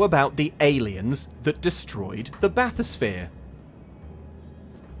the aliens that destroyed the bathysphere?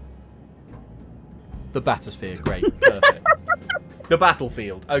 The bathysphere, great, perfect. The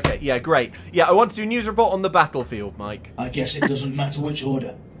battlefield, okay, yeah, great. Yeah, I want to do a news report on the battlefield, Mike. I guess it doesn't matter which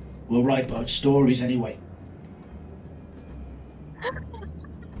order. We'll write both stories anyway.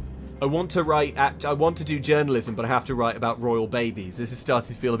 I want to do journalism, but I have to write about royal babies. This is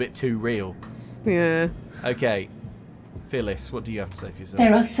starting to feel a bit too real. Yeah. Okay. Phyllis, what do you have to say for yourself?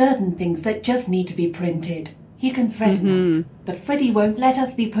 There are certain things that just need to be printed. He can threaten us, but Freddie won't let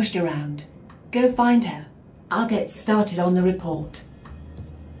us be pushed around. Go find her. I'll get started on the report.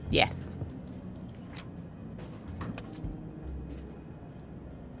 Yes.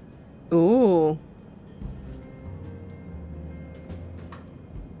 Ooh.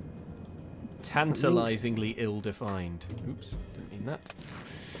 Tantalizingly ill-defined. Oops, didn't mean that.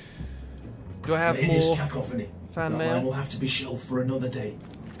 Do I have Ladies more cacophony. fan That mail? line will have to be shelved for another day.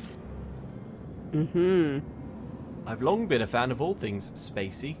 I've long been a fan of all things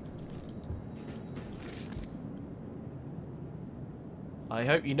spacey. I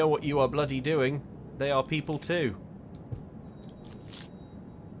hope you know what you are bloody doing. They are people too.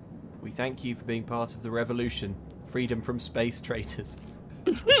 We thank you for being part of the revolution. Freedom from space traitors.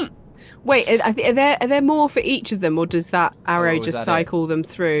 Wait, are there more for each of them, or does that arrow just cycle them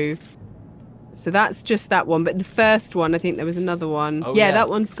through? So that's just that one, but the first one, I think there was another one. Oh, yeah, that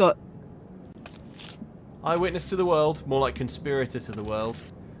one's got... Eyewitness to the world, more like conspirator to the world.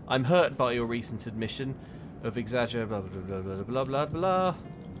 I'm hurt by your recent admission of exagger blah blah blah blah blah blah blah.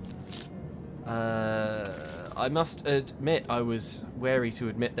 I must admit I was wary to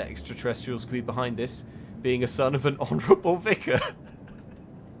admit that extraterrestrials could be behind this, being a son of an honourable vicar.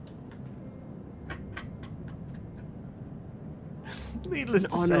 Needless to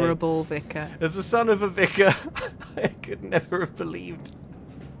say, honourable vicar. As a son of a vicar, I could never have believed.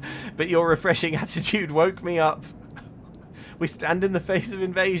 But your refreshing attitude woke me up. We stand in the face of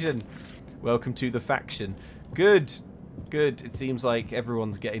invasion. Welcome to the faction. Good. Good. It seems like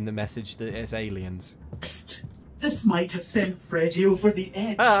everyone's getting the message that it's aliens. This might have sent Freddy over the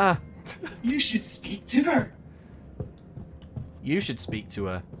edge. You should speak to her. You should speak to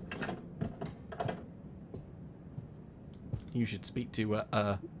her. You should speak to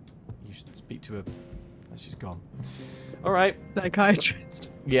her. You should speak to her. She's gone. Alright. Psychiatrist.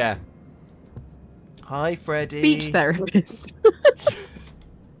 Yeah. Hi, Freddy. Speech therapist.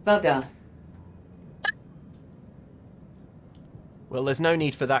 Bugger. Well, there's no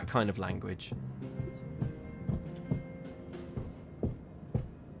need for that kind of language.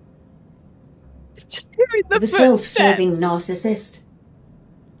 It's just hearing the self-serving narcissist.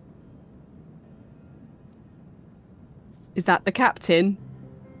 Is that the captain?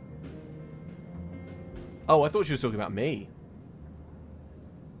 Oh, I thought she was talking about me.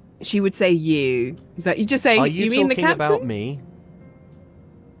 She would say you. Is that you just say? Are you mean the talking captain? about me?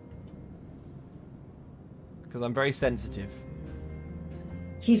 Because I'm very sensitive.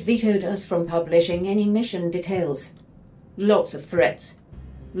 He's vetoed us from publishing any mission details. Lots of threats.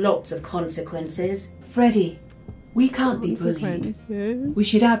 Lots of consequences. Freddie, we can't be bullied. We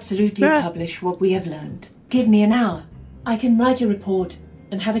should absolutely publish what we have learned. Give me an hour. I can write a report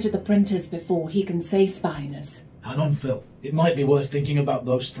and have it at the printers before he can say spying us. Hang on, Phil. It might be worth thinking about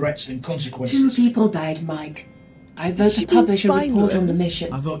those threats and consequences. 2 people died, Mike. I vote to publish a report on the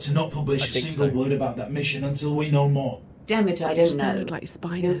mission. I vote to not publish a single word about that mission until we know more. Damn it, I don't know. Like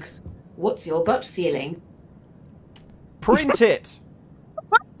spiners. What's your gut feeling? Print it!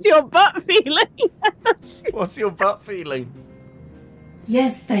 What's your butt feeling? What's your butt feeling?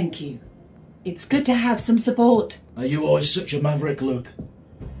 Yes, thank you. It's good to have some support. Are you always such a maverick, Luke?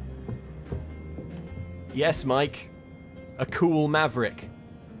 Yes, Mike. A cool maverick.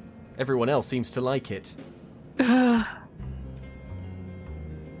 Everyone else seems to like it.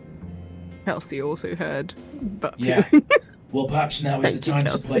 Kelsey also heard. But yeah. Well, perhaps now is the time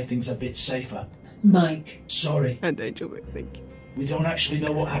to play things a bit safer. Mike. Sorry. And Angel, thank you. We don't actually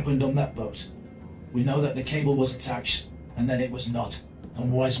know what happened on that boat. We know that the cable was attached, and then it was not.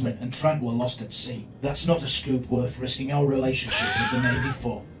 And Wiseman and Trant were lost at sea. That's not a scoop worth risking our relationship with the Navy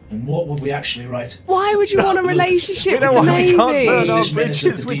for. And what would we actually write? Why would you want a relationship with the Navy? We can't burn our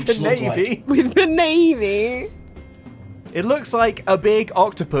bridges with the Navy. With the Navy? It looks like a big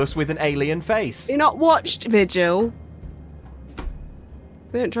octopus with an alien face. You're not watched, Vigil.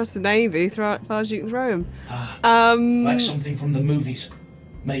 They don't trust the Navy. Throw it as far as you can throw them. Like something from the movies.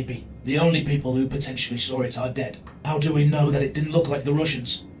 Maybe. The only people who potentially saw it are dead. How do we know that it didn't look like the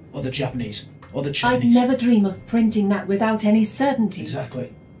Russians? Or the Japanese? Or the Chinese? I'd never dream of printing that without any certainty.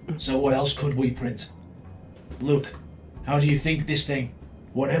 Exactly. So what else could we print? Luke, how do you think this thing,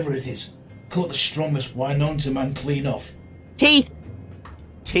 whatever it is, cut the strongest wire known to man clean off? Teeth.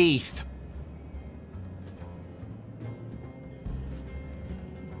 Teeth.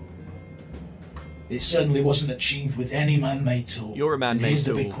 It certainly wasn't achieved with any man-made tool. You're a man-made tool. Here's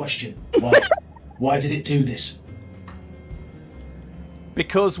the big question. Why? Why did it do this?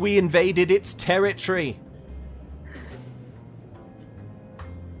 Because we invaded its territory.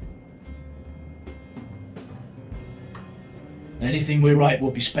 Anything we write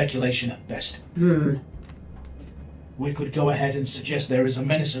will be speculation at best. We could go ahead and suggest there is a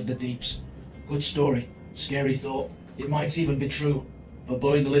menace of the deeps. Good story. Scary thought. It might even be true. But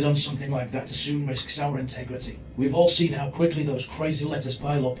blowing the lid on something like that soon risks our integrity. We've all seen how quickly those crazy letters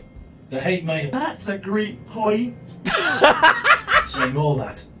pile up. The hate mail. That's a great point. Saying all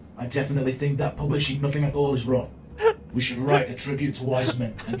that, I definitely think that publishing nothing at all is wrong. We should write a tribute to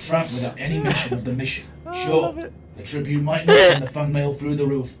Wiseman and Trant without any mention of the mission. Sure, the tribute might not send the fan mail through the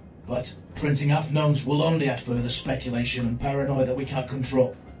roof, but printing half-knowns will only add further speculation and paranoia that we can't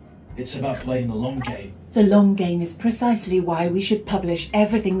control. It's about playing the long game. The long game is precisely why we should publish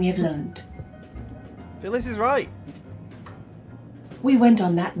everything we have learned. Phyllis is right. We went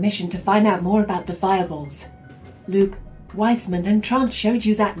on that mission to find out more about the fireballs. Luke, Wiseman and Trant showed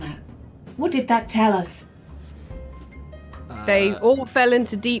you that map. What did that tell us? They all fell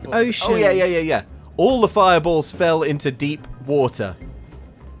into deep ocean. Oh, yeah. All the fireballs fell into deep water.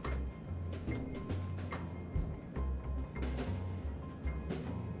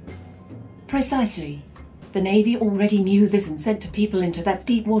 Precisely. The Navy already knew this and sent people into that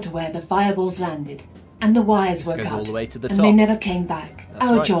deep water where the fireballs landed. And the wires were cut. All the way to the and top. they never came back. That's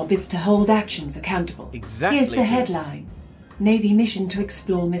Our right. job is to hold actions accountable. Exactly. Here's the headline. Navy mission to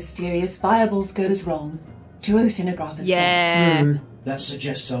explore mysterious fireballs goes wrong. To oceanographers. Yeah. That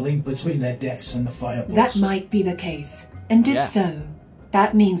suggests a link between their deaths and the fireballs. That might be the case. And if so,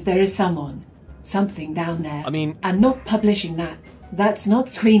 that means there is something down there. I mean... And not publishing that. That's not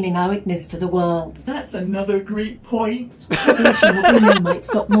screaming our witness to the world. That's another great point. Publishing what we know might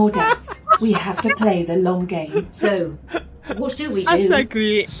stop more deaths. We have to play the long game. So, what do we do? That's so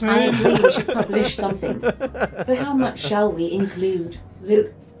great. I agree we should publish something. But how much shall we include?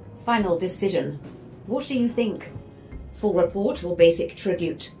 Luke, final decision. What do you think? Full report or basic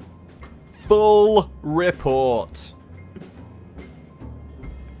tribute? Full report.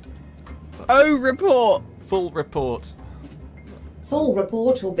 Oh, report. Full report. Full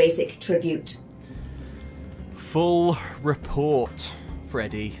report or basic tribute? Full report,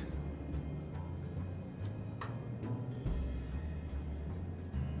 Freddy.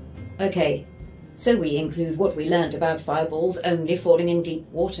 Okay, so we include what we learnt about fireballs only falling in deep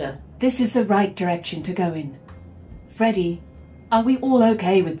water. This is the right direction to go in. Freddy, are we all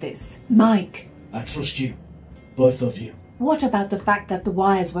okay with this? Mike? I trust you. Both of you. What about the fact that the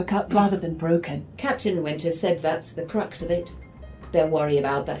wires were cut rather than broken? Captain Winter said that's the crux of it. They're worried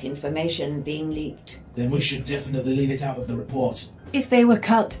about that information being leaked. Then we should definitely leave it out of the report. If they were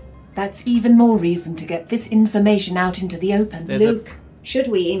cut, that's even more reason to get this information out into the open. Luke, should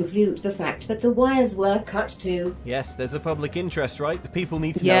we include the fact that the wires were cut too? Yes, there's a public interest, right? The people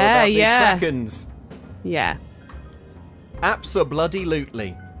need to know about these Krakens. Yeah.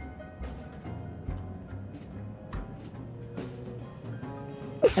 Abso-bloody-lutely.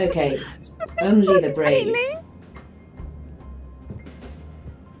 Okay, only the brave.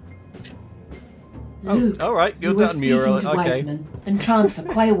 Luke, all right, you're you were done, Muriel. speaking to Okay. Wiseman and Trant for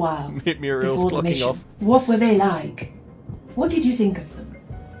quite a while. Muriel's before the clocking mission. off. What were they like? What did you think of them?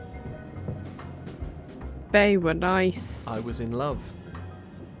 They were nice. I was in love.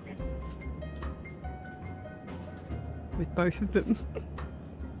 With both of them.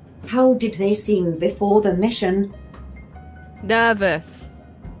 How did they seem before the mission? Nervous.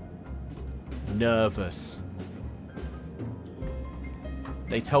 Nervous.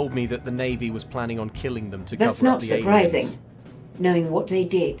 They told me that the Navy was planning on killing them to That's cover up not the surprising, aliens. knowing what they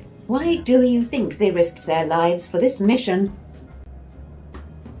did. Why do you think they risked their lives for this mission?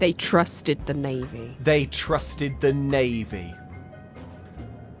 They trusted the Navy. They trusted the Navy.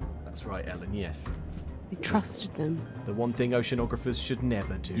 That's right, Ellen, yes. They trusted them. The one thing oceanographers should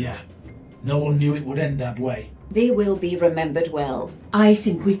never do. Yeah. No one knew it would end that way. They will be remembered well. I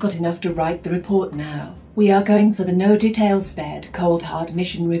think we've got enough to write the report now. We are going for the no details spared cold hard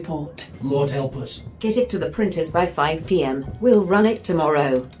mission report. Lord help us. Get it to the printers by 5 p.m. We'll run it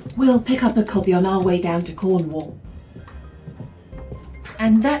tomorrow. We'll pick up a copy on our way down to Cornwall.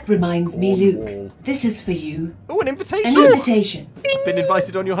 And that reminds me, Luke, this is for you. Oh, an invitation! An invitation. Been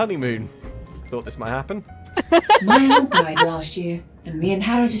invited on your honeymoon. Thought this might happen. My aunt died last year, and we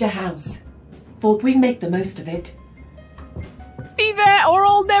inherited a house. Thought we'd make the most of it. Be there or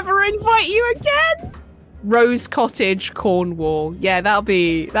I'll never invite you again! Rose Cottage, Cornwall. Yeah,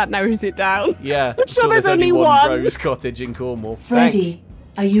 that narrows it down. Yeah, I'm sure there's only one. Rose Cottage in Cornwall. Freddie, Thanks.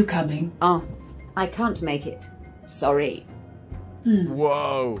 are you coming? Oh, I can't make it. Sorry.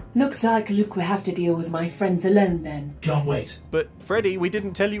 Whoa. Looks like Luke will have to deal with my friends alone then. Can't wait. But, Freddie, we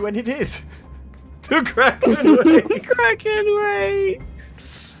didn't tell you when it is. The Kraken Wakes. Kraken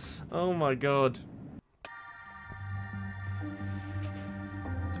Wakes. Oh my god.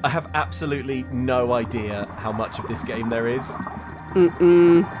 I have absolutely no idea how much of this game there is.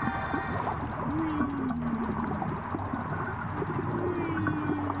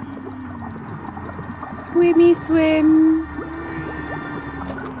 Swimmy swim.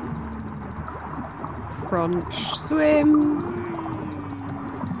 Crunch swim.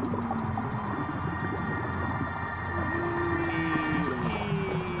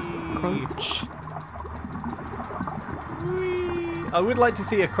 Crunch. I would like to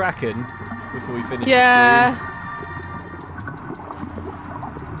see a Kraken before we finish. Yeah.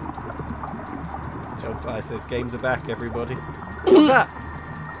 Jogfire says games are back, everybody. What's that?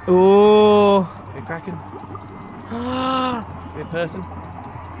 Oh. Is it a Kraken? Is it a person?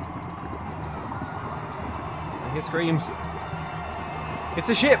 I hear screams. It's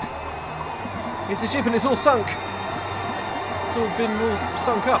a ship! It's a ship and it's all sunk! It's all been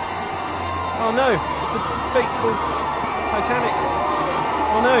sunk up. Oh no! It's the fateful Titanic!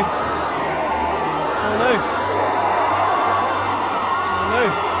 Oh no! Oh no! Oh no!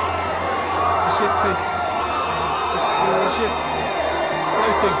 The ship is... the ship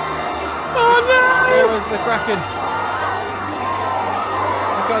floating. Oh no! Where is the Kraken?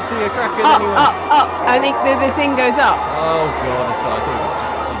 I can't see a Kraken anywhere. Up! I think the thing goes up. Oh god, I thought it was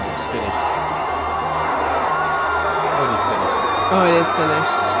just finished. Oh, it is finished. Oh, it is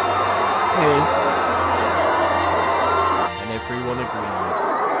finished. It is. And everyone agreed.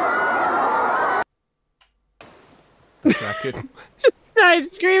 The Kraken. Just started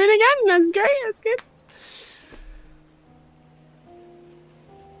screaming again. That's great. That's good.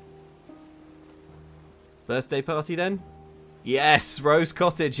 Birthday party then? Yes, Rose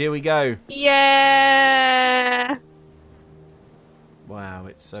Cottage, here we go. Yeah. Wow,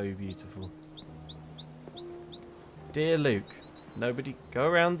 it's so beautiful. Dear Luke, nobody go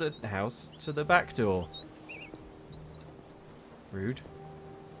around the house to the back door. Rude.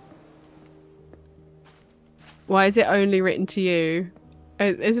 Why is it only written to you?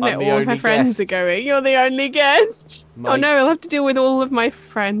 Isn't I'm it the all of her only friends guest. are going? You're the only guest. Oh no, I'll have to deal with all of my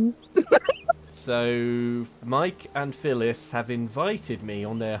friends. So, Mike and Phyllis have invited me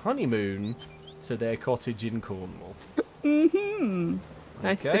on their honeymoon to their cottage in Cornwall.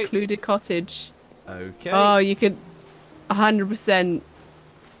 Nice Okay. secluded cottage. Okay. Oh, you could 100%.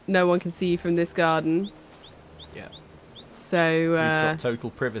 No one can see you from this garden. Yeah. So, We've got total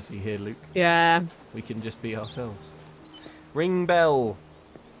privacy here, Luke. yeah. We can just be ourselves. Ring bell.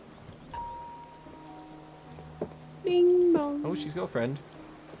 Ding dong. Oh, she's got a friend.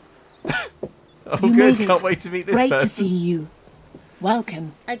 Oh, You good. made it. Can't wait to meet this Great person. to see you.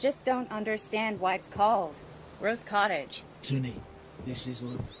 Welcome. I just don't understand why it's called Rose Cottage. Tunny, this is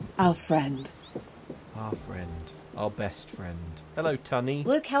Luke. Our friend. Our friend. Our best friend. Hello, Tunny.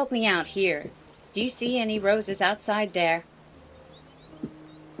 Luke, help me out here. Do you see any roses outside there?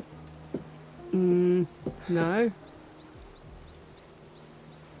 No. No.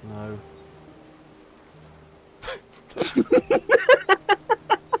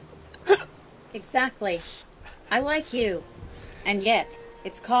 Exactly. I like you. And yet,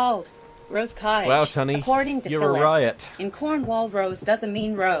 it's called Rose Cottage. Wow, Tunny, According to you're Phyllis, a riot. in Cornwall, rose doesn't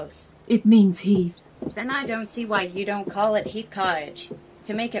mean rose. It means Heath. Then I don't see why you don't call it Heath Cottage.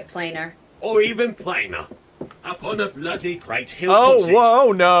 To make it plainer. Or even plainer. Up on a bloody Great Hill Oh, cottage.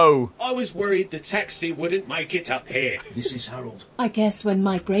 whoa, no. I was worried the taxi wouldn't make it up here. This is Harold. I guess when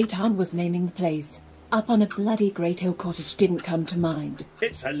my great aunt was naming the place, up on a bloody Great Hill cottage didn't come to mind.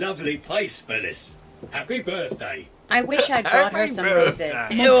 It's a lovely place, Phyllis. Happy birthday. I wish I'd brought her some roses.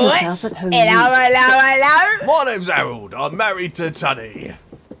 Make yourself at home. Hello. My name's Harold. I'm married to Tunny.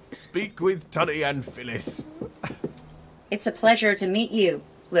 Speak with Tunny and Phyllis. It's a pleasure to meet you,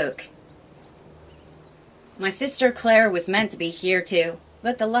 Luke. My sister Claire was meant to be here too,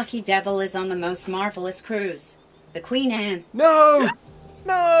 but the lucky devil is on the most marvelous cruise, the Queen Anne. No!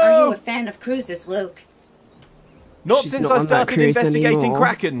 No! Are you a fan of cruises, Luke? Not She's since not I on that started cruise investigating anymore.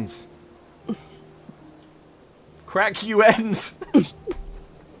 Krakens. Crack UNs.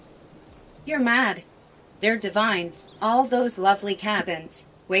 You're mad. They're divine. All those lovely cabins.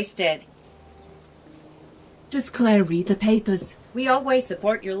 Wasted. Does Claire read the papers? We always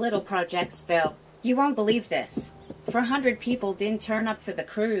support your little projects, Phil. You won't believe this. 400 people didn't turn up for the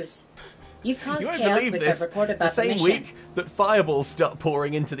cruise. You've caused You won't chaos believe with this. the report The about the same mission. week that fireballs start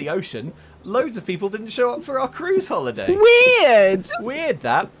pouring into the ocean, loads of people didn't show up for our cruise holiday. Weird! Weird,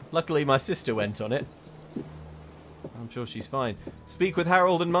 that. Luckily, my sister went on it. I'm sure she's fine. Speak with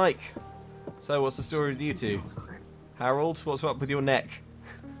Harold and Mike. So, what's the story with you two? Harold, what's up with your neck?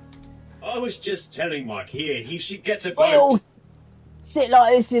 I was just telling Mike here he should get a boat. Oh, sit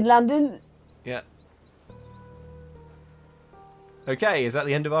like this in London. Yeah. Okay, is that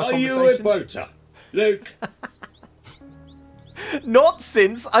the end of our Are conversation? you a boater, Luke? Not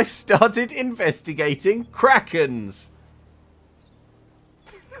since I started investigating Krakens.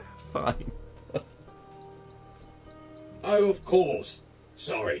 Fine. Oh, of course.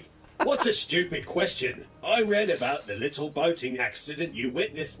 Sorry. What's a stupid question? I read about the little boating accident you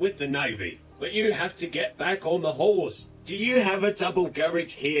witnessed with the Navy, but you have to get back on the horse. Do you have a double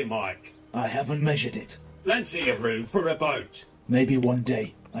garage here, Mike? I haven't measured it. Plenty of room for a boat. Maybe one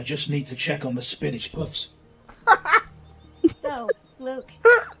day. I just need to check on the spinach puffs. So, Luke,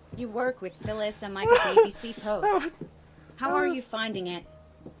 you work with Phyllis and Mike at ABC Post. How are you finding it?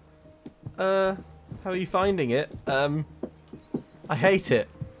 How are you finding it? I hate it.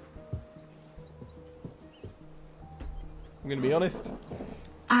 I'm gonna be honest.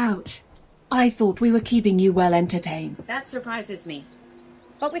 Ouch. I thought we were keeping you well entertained. That surprises me.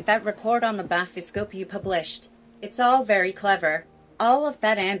 But with that report on the bathyscope you published, it's all very clever. All of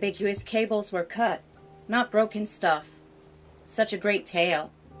that ambiguous cables were cut, not broken stuff. Such a great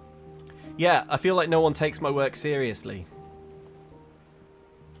tale. Yeah, I feel like no one takes my work seriously.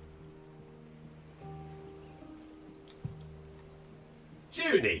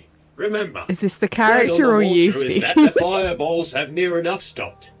 Junie, remember. Is this the dead on character the or you water is that speaking? the fireballs have near enough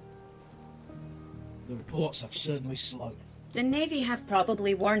stopped. The reports have certainly slowed. The Navy have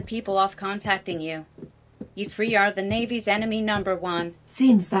probably warned people off contacting you. You three are the Navy's enemy #1.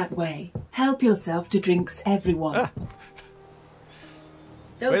 Seems that way. Help yourself to drinks, everyone.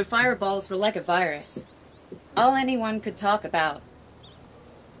 Those fireballs were like a virus. All anyone could talk about.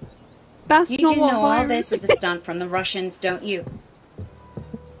 That's You not do what know all virus this is a stunt from the Russians, don't you?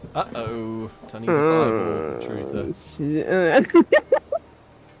 Uh-oh. Tunny's a fireball truther.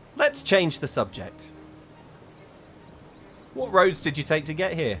 Let's change the subject. What roads did you take to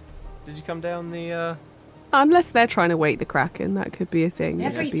get here? Did you come down the, Unless they're trying to wake the Kraken, that could be a thing. They'd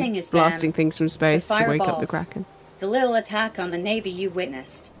Everything be is blasting them. things from space The to wake up the fireballs. Kraken. The little attack on the Navy you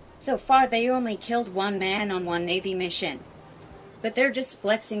witnessed. So far, they only killed one man on one Navy mission. But they're just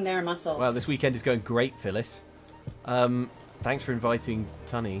flexing their muscles. Well, this weekend is going great, Phyllis. Thanks for inviting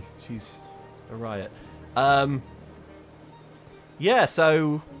Tunny. She's a riot. Yeah,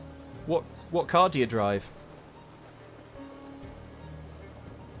 so what car do you drive?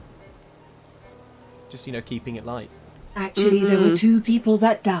 Just, keeping it light. Actually, there were 2 people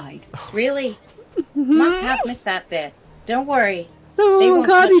that died. Really? Must have missed that bit. Don't worry. So They what won't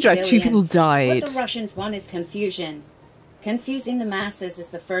car do you touch drive? 2 people civilians. died. What the Russians want is confusion. Confusing the masses is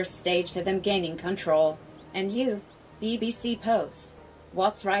the first stage to them gaining control. And you, the BBC Post,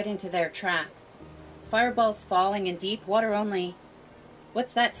 walked right into their trap. Fireballs falling in deep water only.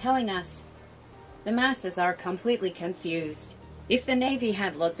 What's that telling us? The masses are completely confused. If the Navy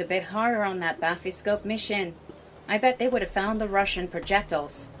had looked a bit harder on that bathyscope mission, I bet they would have found the Russian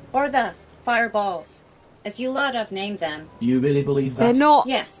projectiles. Or the fireballs, as you lot have named them. You really believe that? They're not.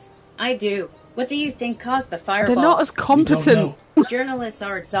 Yes, I do. What do you think caused the fireballs? They're not as competent Journalists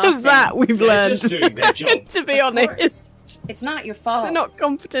are exhausted. as that. We've learned. To be Of course. honest, It's not your fault. they're not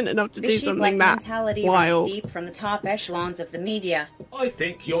competent enough to The do sheep-like something that mentality wild. runs deep from the top echelons of the media. I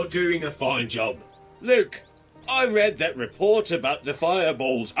think you're doing a fine job. Luke, I read that report about the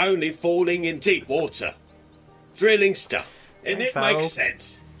fireballs only falling in deep water. Thrilling stuff, and Thanks, it makes Harold.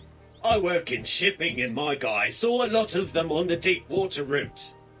 sense. I work in shipping and my guys saw a lot of them on the deep water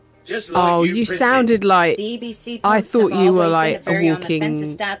routes. Just like Oh, you pretty. sounded like The EBC I posts thought have you were always like been very a on the fence walking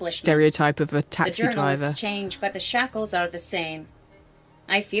establishment. stereotype of a The taxi journalists driver. change, but the shackles are the same.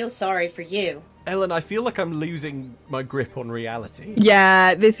 I feel sorry for you. Ellen, I feel like I'm losing my grip on reality.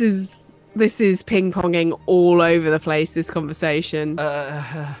 Yeah, this is ping-ponging all over the place, this conversation.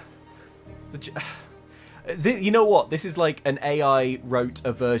 You know what? This is like an AI wrote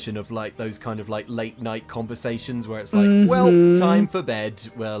a version of like those kind of like late night conversations where it's like, well, time for bed,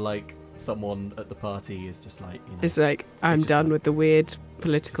 where like someone at the party is just like, you know, It's like, I'm done with the weird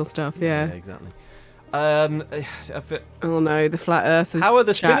political stuff, yeah. exactly. Oh no, the flat earthers How are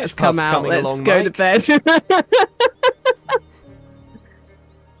the chat has spinach come puffs out. coming Let's along, go Mike? to bed.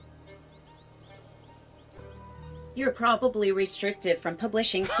 You're probably restricted from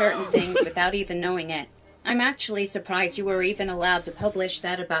publishing certain things without even knowing it. I'm actually surprised you were even allowed to publish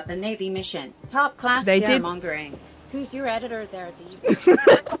that about the Navy mission. Top class They did- scaremongering. Who's your editor there at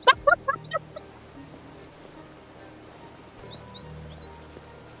the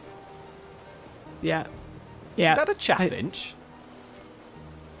Yeah. Yeah. Is that a chaffinch?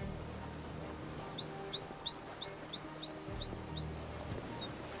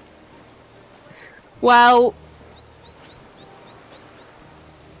 Well,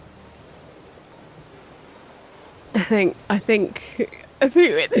 I think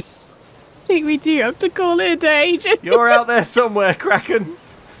we do have to call it a day. You're out there somewhere, Kraken.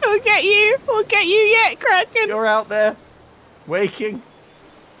 We'll get you. We'll get you yet, Kraken. You're out there, waking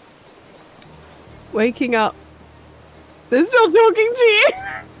up. They're still talking to you.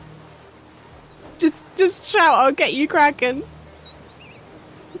 Just shout, "I'll get you, Kraken."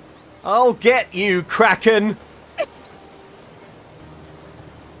 I'll get you, Kraken.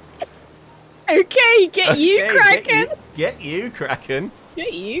 Okay, get you, Okay, Kraken. Get you, Kraken.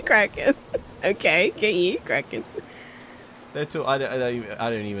 Get you, Kraken. Okay, get you, Kraken. I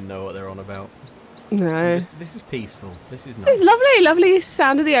don't even know what they're on about. No. This is peaceful. This is nice. It's lovely, lovely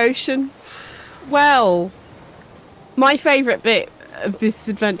sound of the ocean. Well, my favourite bit of this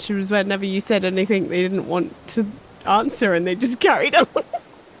adventure was whenever you said anything they didn't want to answer and they just carried on.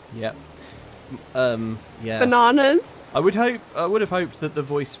 Yep. Yeah. Bananas. I would have hoped that the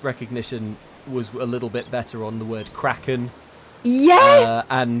voice recognition was a little bit better on the word Kraken. Yes.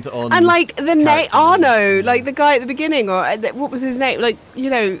 And on like the name character Arno, names. like the guy at the beginning, or what was his name? Like, you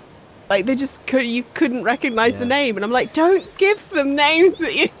know, like they just you couldn't recognise the name, and I'm like, don't give them names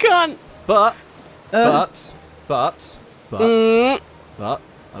that you can't. But I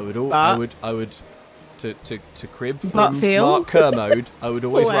would to crib from Butfield. Mark Kermode, I would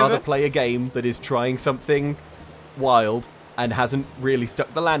always Whatever. rather play a game that is trying something wild and hasn't really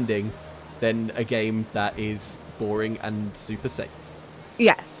stuck the landing than a game that is boring and super safe.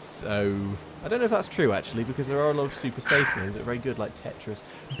 Yes. So I don't know if that's true actually, because there are a lot of super safe games that are very good, like Tetris.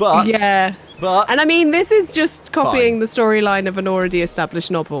 But yeah, and I mean, this is just copying Fine. the storyline of an already established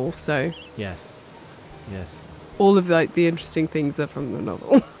novel, so yes. all of like the interesting things are from the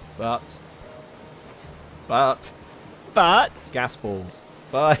novel. But gas balls.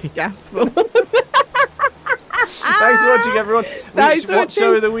 Bye. Gas balls. Thanks for watching, everyone. Thanks for What watching.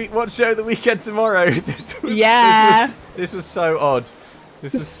 show of the weekend tomorrow? This was so odd.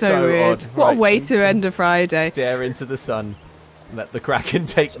 This was so weird. odd. What Right, a way to end a Friday. Stare into the sun. Let the Kraken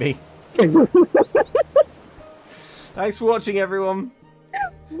take me. Thanks for watching, everyone.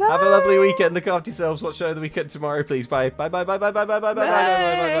 Have a lovely weekend. Look after yourselves. What show of the weekend tomorrow, please. Bye. Bye. Bye. Bye. Bye. Bye. Bye. Bye. Bye. Bye.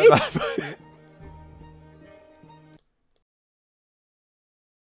 Bye. Bye. Bye. Bye. Bye.